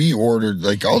remember we ordered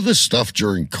like all this stuff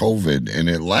during COVID, and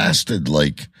it lasted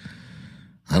like,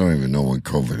 I don't even know when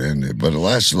COVID ended, but it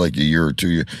lasted like a year or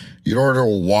two. You'd order a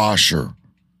washer,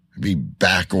 it'd be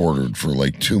back ordered for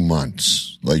like 2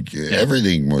 months. Like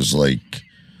everything was like,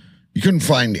 you couldn't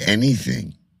find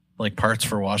anything. Like parts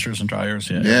for washers and dryers.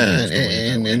 Yeah.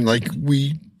 And like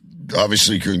we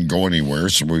obviously couldn't go anywhere,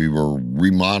 so we were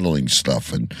remodeling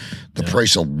stuff, and the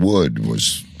price of wood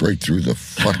was right through the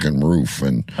fucking roof.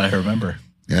 And I remember.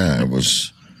 Yeah, it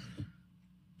was.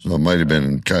 So it might have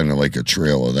been kind of like a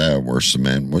trail of that, where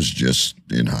cement was just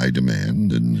in high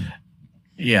demand. And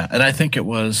yeah, and I think it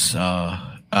was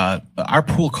our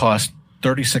pool cost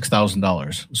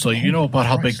 $36,000. So you know about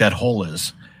how big that hole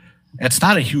is. It's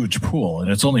not a huge pool, and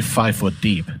it's only 5 foot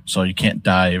deep, so you can't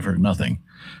dive or nothing.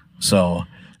 So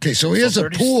okay, so he has a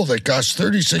pool that costs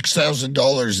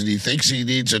 $36,000, and he thinks he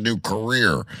needs a new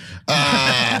career.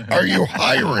 Are you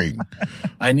hiring?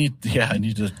 I need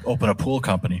to open a pool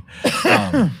company.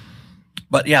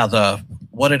 But yeah,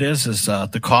 what it is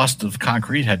the cost of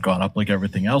concrete had gone up like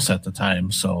everything else at the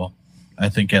time. So I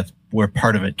think that's where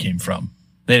part of it came from.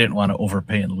 They didn't want to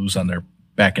overpay and lose on their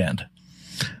back end.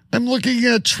 I'm looking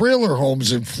at trailer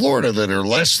homes in Florida that are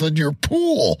less than your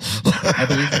pool. I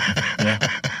believe it. Yeah.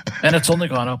 And it's only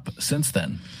gone up since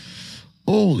then.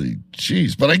 Holy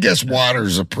jeez. But I guess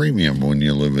water's a premium when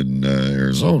you live in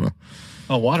Arizona.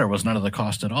 Oh, water was none of the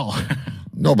cost at all.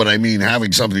 No, but I mean,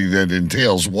 having something that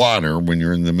entails water when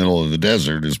you're in the middle of the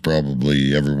desert is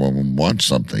probably, everyone wants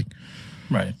something.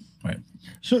 Right.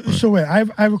 So wait, I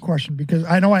have a question, because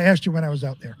I know I asked you when I was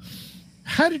out there.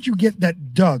 How did you get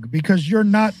that dug? Because you're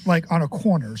not like on a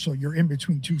corner, so you're in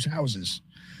between two houses.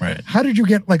 Right. How did you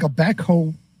get like a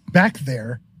backhoe back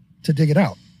there to dig it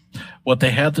out? What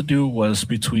they had to do was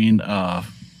between, not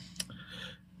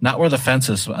where the fence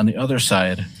is, but on the other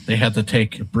side, they had to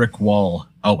take a brick wall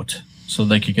out so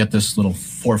they could get this little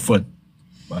 4 foot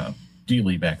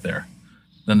dealie back there.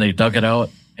 Then they dug it out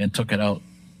and took it out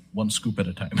one scoop at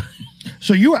a time.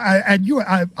 So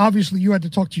obviously you had to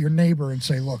talk to your neighbor and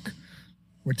say, look,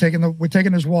 we're taking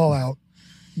this wall out.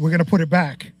 We're going to put it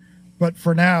back. But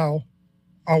for now,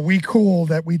 are we cool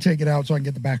that we take it out so I can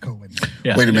get the backhoe in?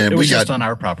 Yeah, wait a minute. It was just on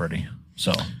our property.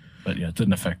 So, but yeah, it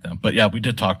didn't affect them. But yeah, we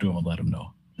did talk to them and let them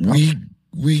know.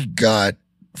 We got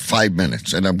 5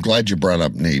 minutes, and I'm glad you brought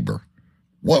up neighbor.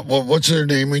 What's their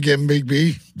name again, Big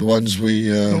B? The ones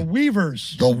the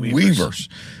Weavers. The Weavers.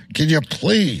 Can you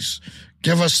please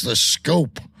give us the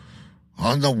scope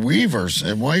on the Weavers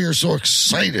and why you're so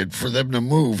excited for them to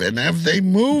move? And have they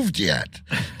moved yet?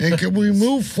 And can we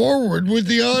move forward with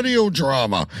the audio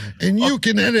drama? And you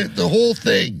can edit the whole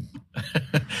thing.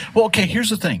 Well, okay, here's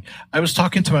the thing. I was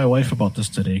talking to my wife about this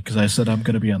today because I said I'm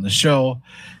going to be on the show,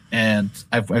 and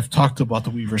I've talked about the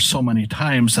Weavers so many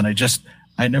times, and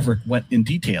I never went in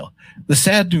detail. The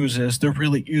sad news is there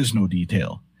really is no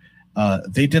detail.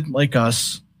 They didn't like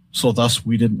us, so thus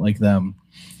we didn't like them.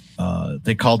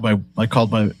 They called my wife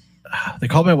a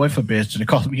bitch, and they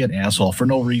called me an asshole for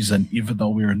no reason, even though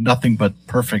we were nothing but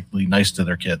perfectly nice to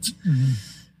their kids. Mm-hmm.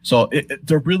 So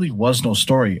there really was no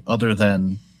story other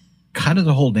than kind of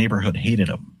the whole neighborhood hated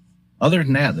them. Other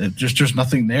than that, there's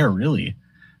nothing there really.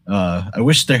 I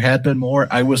wish there had been more.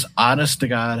 I was honest to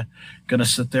God going to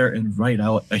sit there and write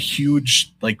out a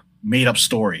huge made up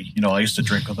story. I used to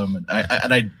drink with them,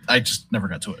 and I just never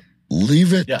got to it.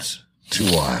 Leave it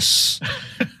to us.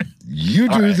 You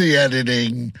do the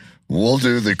editing. We'll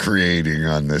do the creating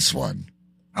on this one.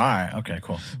 All right. Okay,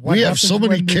 cool. We have so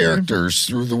many characters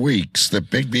through the weeks that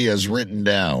Big B has written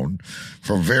down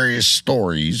from various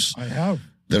stories. I have.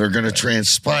 That are going to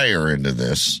transpire into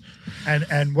this.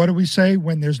 And what do we say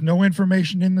when there's no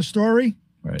information in the story?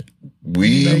 Right.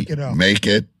 We make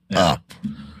it up.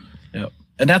 Yep.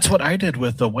 And that's what I did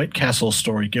with the White Castle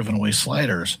story, giving away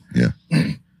sliders. Yeah.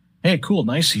 Hey, cool,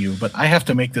 nice of you, but I have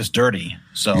to make this dirty.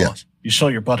 So you show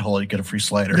your butthole, you get a free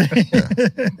slider.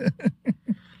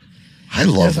 I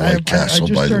love White Castle,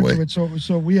 by the way.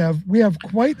 So we have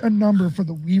quite a number for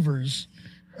the Weavers.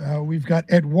 We've got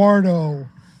Eduardo,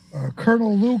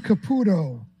 Colonel Lou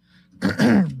Caputo,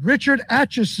 Richard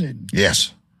Atchison.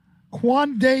 Yes.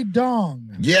 Kwande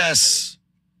Dong. Yes.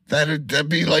 That'd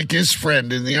be like his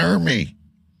friend in the army.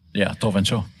 Yeah,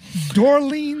 Tovencho.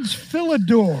 Dorleans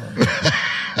Philidor.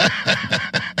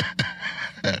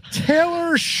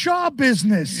 Taylor Shaw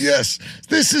Business. Yes.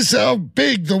 This is how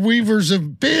big the Weavers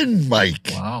have been,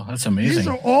 Mike. Wow, that's amazing. These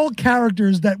are all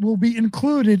characters that will be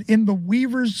included in the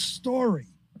Weavers story.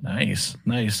 Nice.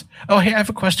 Oh, hey, I have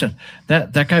a question.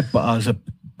 That guy, is it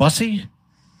Bussy?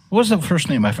 What was the first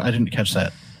name? I didn't catch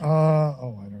that. I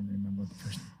don't remember the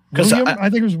first name. William? I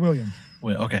think it was William.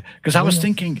 Well, okay. Because I was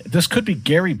thinking this could be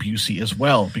Gary Busey as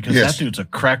well, because that dude's a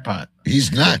crackpot.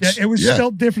 He's nuts. Yeah, it was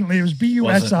spelled differently. It was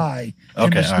B-U-S-I in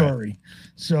the story. Right.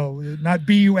 So not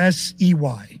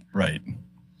B-U-S-E-Y. Right.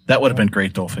 That would have been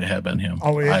great, though, if it had been him.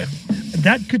 Oh, yeah.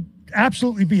 That could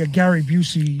absolutely be a Gary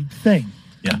Busey thing.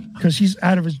 Yeah. Because he's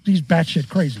batshit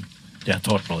crazy. Yeah,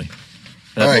 totally.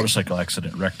 That motorcycle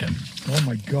accident wrecked him. Oh,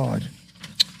 my God.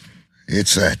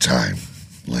 It's that time,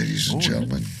 ladies and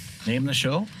gentlemen. Name the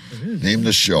show? Name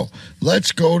the show.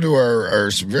 Let's go to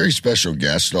our very special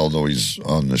guest, although he's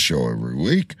on the show every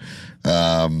week.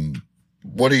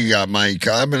 What do you got, Mike?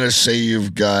 I'm going to say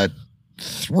you've got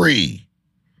 3.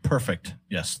 Perfect.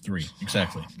 Yes, 3.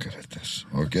 Exactly. I'm good at this.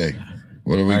 Okay.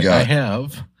 What do we got? I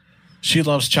have She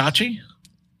Loves Chachi.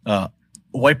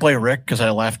 White Boy Rick, because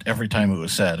I laughed every time it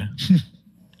was said.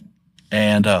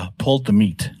 And Pulled the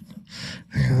Meat.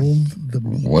 Pulled the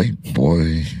Meat. White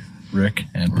Boy Rick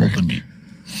and Pulled the Meat.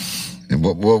 And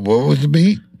what was the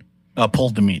meat?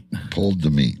 Pulled the Meat. Pulled the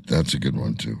Meat. That's a good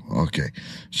one, too. Okay.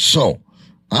 So,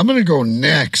 I'm going to go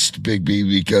next, Big B,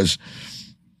 because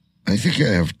I think I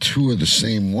have 2 of the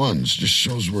same ones. Just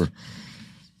shows where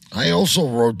I also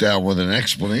wrote down with an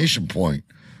explanation point.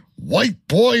 White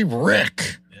Boy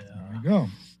Rick. Yeah. There you go.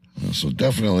 So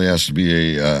definitely has to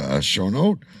be a show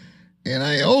note. And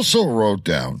I also wrote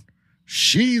down,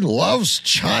 She Loves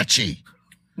Chachi.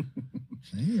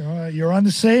 You're on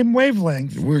the same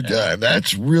wavelength.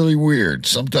 That's really weird.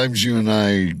 Sometimes you and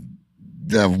I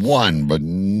have 1, but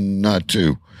not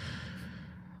 2.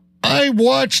 I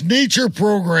watch nature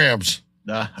programs.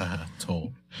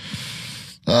 Told.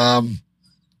 And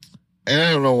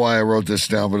I don't know why I wrote this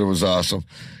down, but it was awesome.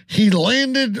 He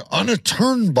landed on a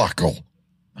turnbuckle.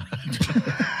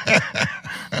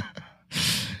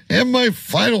 And my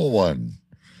final one.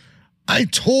 I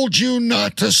told you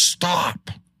not to stop.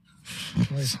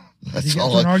 That's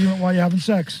all. An argument while you're having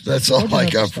sex. That's all I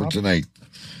got for tonight.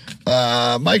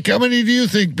 Mike, how many do you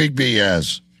think Big B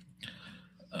has?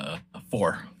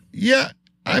 4. Yeah,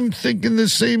 I'm thinking the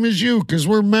same as you because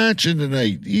we're matching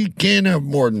tonight. He can't have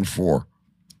more than 4.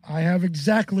 I have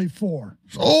exactly 4.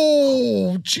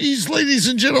 Oh, geez, ladies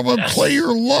and gentlemen, play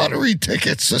your lottery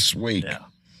tickets this week. Yeah.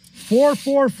 4,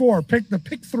 4, 4. Pick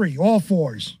 3, all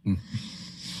 4s.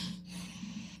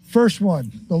 First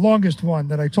one, the longest one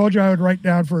that I told you I would write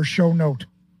down for a show note.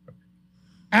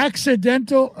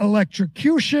 Accidental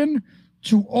electrocution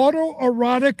to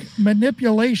autoerotic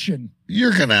manipulation.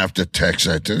 You're going to have to text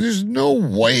that to. There's no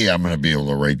way I'm going to be able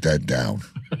to write that down.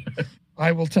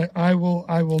 I will text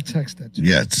that to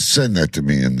you. Yeah, send that to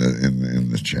me in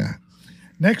the chat.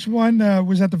 Next one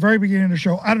was at the very beginning of the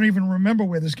show. I don't even remember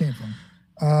where this came from.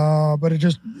 But it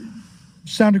just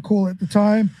sounded cool at the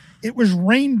time. It was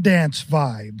Rain Dance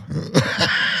Vibe.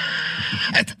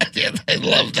 I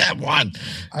love that one.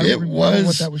 I don't remember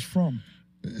what that was from.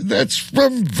 That's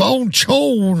from Von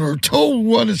Tone or Tone.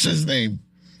 What is his name?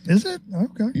 Is it?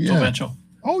 Okay. Yeah.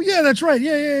 Oh, yeah, that's right.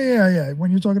 Yeah.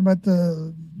 When you're talking about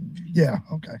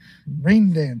okay.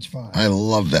 Rain Dance 5. I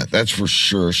love that. That's for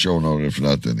sure a show note, if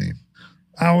not the name.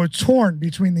 I was torn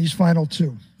between these final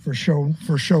two for show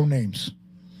names.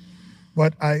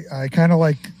 But I kind of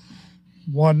like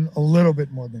one a little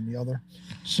bit more than the other.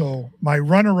 So my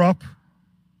runner-up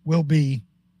will be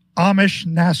Amish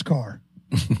NASCAR.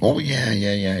 Oh,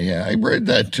 yeah. I read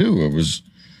that, too. These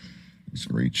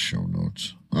great show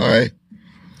notes. All right.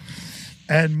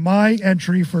 And my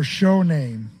entry for show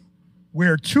name,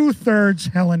 we're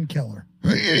 2/3 Helen Keller. Oh,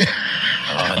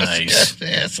 nice.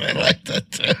 Yes, I like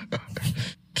that,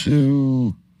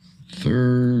 too.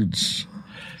 2/3.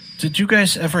 Did you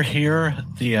guys ever hear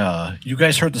you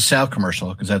guys heard the Sal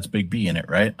commercial? Because that's Big B in it,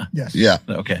 right? Yes. Yeah.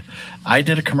 Okay. I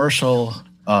did a commercial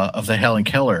of the Helen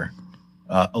Keller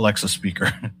Alexa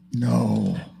speaker.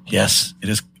 No. Yes, it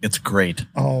is. It's great.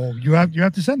 Oh, you have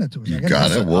to send it to us. You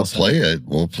got it. We'll play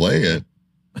it.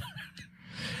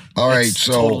 All right.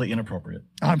 So totally inappropriate.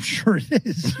 I'm sure it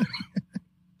is.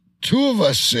 Two of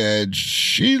us said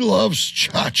she loves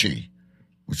Chachi,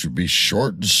 which would be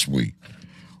short and sweet.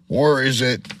 Or is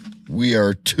it we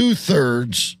are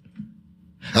 2/3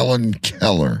 Helen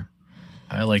Keller?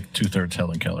 I like 2/3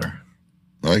 Helen Keller.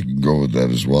 I can go with that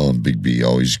as well. And Big B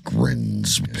always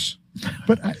grins.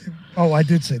 But I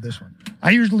did say this one.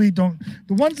 I usually don't.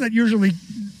 The ones that usually,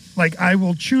 like, I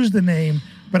will choose the name,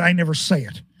 but I never say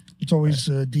it. It's always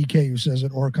DK who says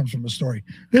it, or it comes from a story.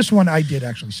 This one I did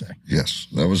actually say. Yes,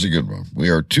 that was a good one. We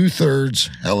are 2/3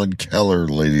 Helen Keller,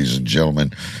 ladies and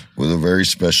gentlemen, with a very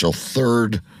special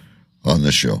third on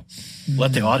the show.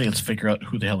 Let the audience figure out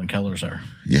who the Helen Kellers are.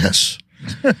 Yes.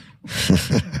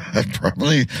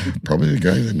 Probably the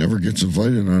guy that never gets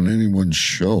invited on anyone's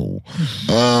show.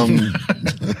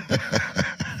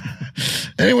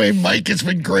 Anyway, Mike, it's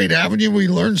been great having you. We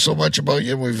learned so much about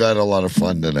you, and we've had a lot of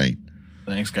fun tonight.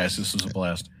 Thanks, guys. This was a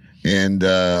blast. And,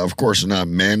 of course, not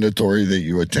mandatory that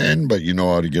you attend, but you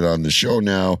know how to get on the show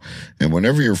now. And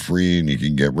whenever you're free and you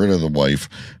can get rid of the wife,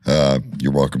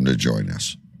 you're welcome to join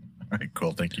us. All right,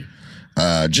 cool. Thank you.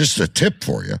 Just a tip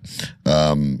for you.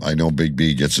 I know Big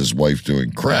B gets his wife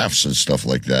doing crafts and stuff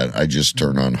like that. I just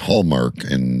turn on Hallmark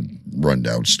and run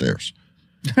downstairs.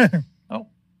 Oh.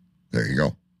 There you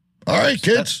go. All right,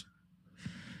 kids.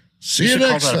 See you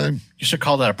next time. You should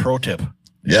call that a pro tip.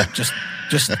 Yeah. Just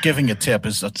giving a tip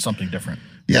is something different.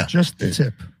 Yeah. Just the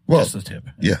tip. Well, just the tip.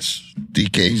 Yes.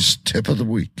 DK's tip of the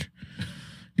week.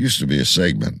 Used to be a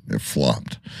segment. It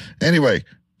flopped. Anyway,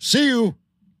 see you.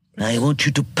 I want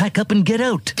you to pack up and get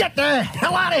out. Get the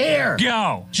hell out of here.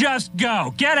 Go. Just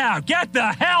go. Get out. Get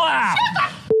the hell out. Shut the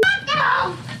fuck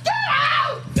out. Get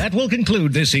out. That will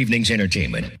conclude this evening's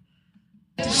entertainment.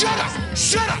 Shut up.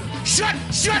 Shut up. Shut up.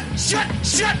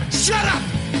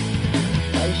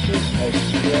 ISIS has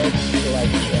spread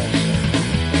like cancer.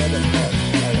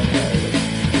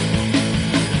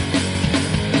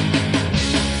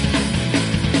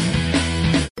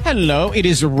 Hello, it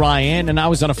is Ryan, and I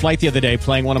was on a flight the other day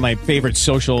playing one of my favorite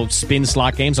social spin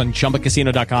slot games on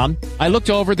ChumbaCasino.com. I looked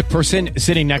over at the person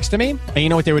sitting next to me, and you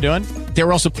know what they were doing? They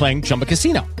were also playing Chumba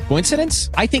Casino. Coincidence?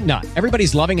 I think not.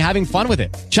 Everybody's loving having fun with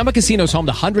it. Chumba Casino is home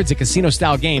to hundreds of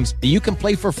casino-style games that you can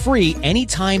play for free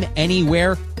anytime,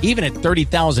 anywhere, even at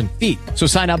 30,000 feet. So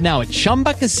sign up now at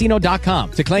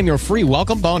ChumbaCasino.com to claim your free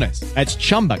welcome bonus. That's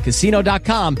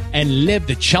ChumbaCasino.com and live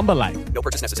the Chumba life. No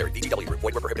purchase necessary. VGW. Void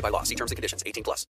where prohibited by law. See terms and conditions. 18+.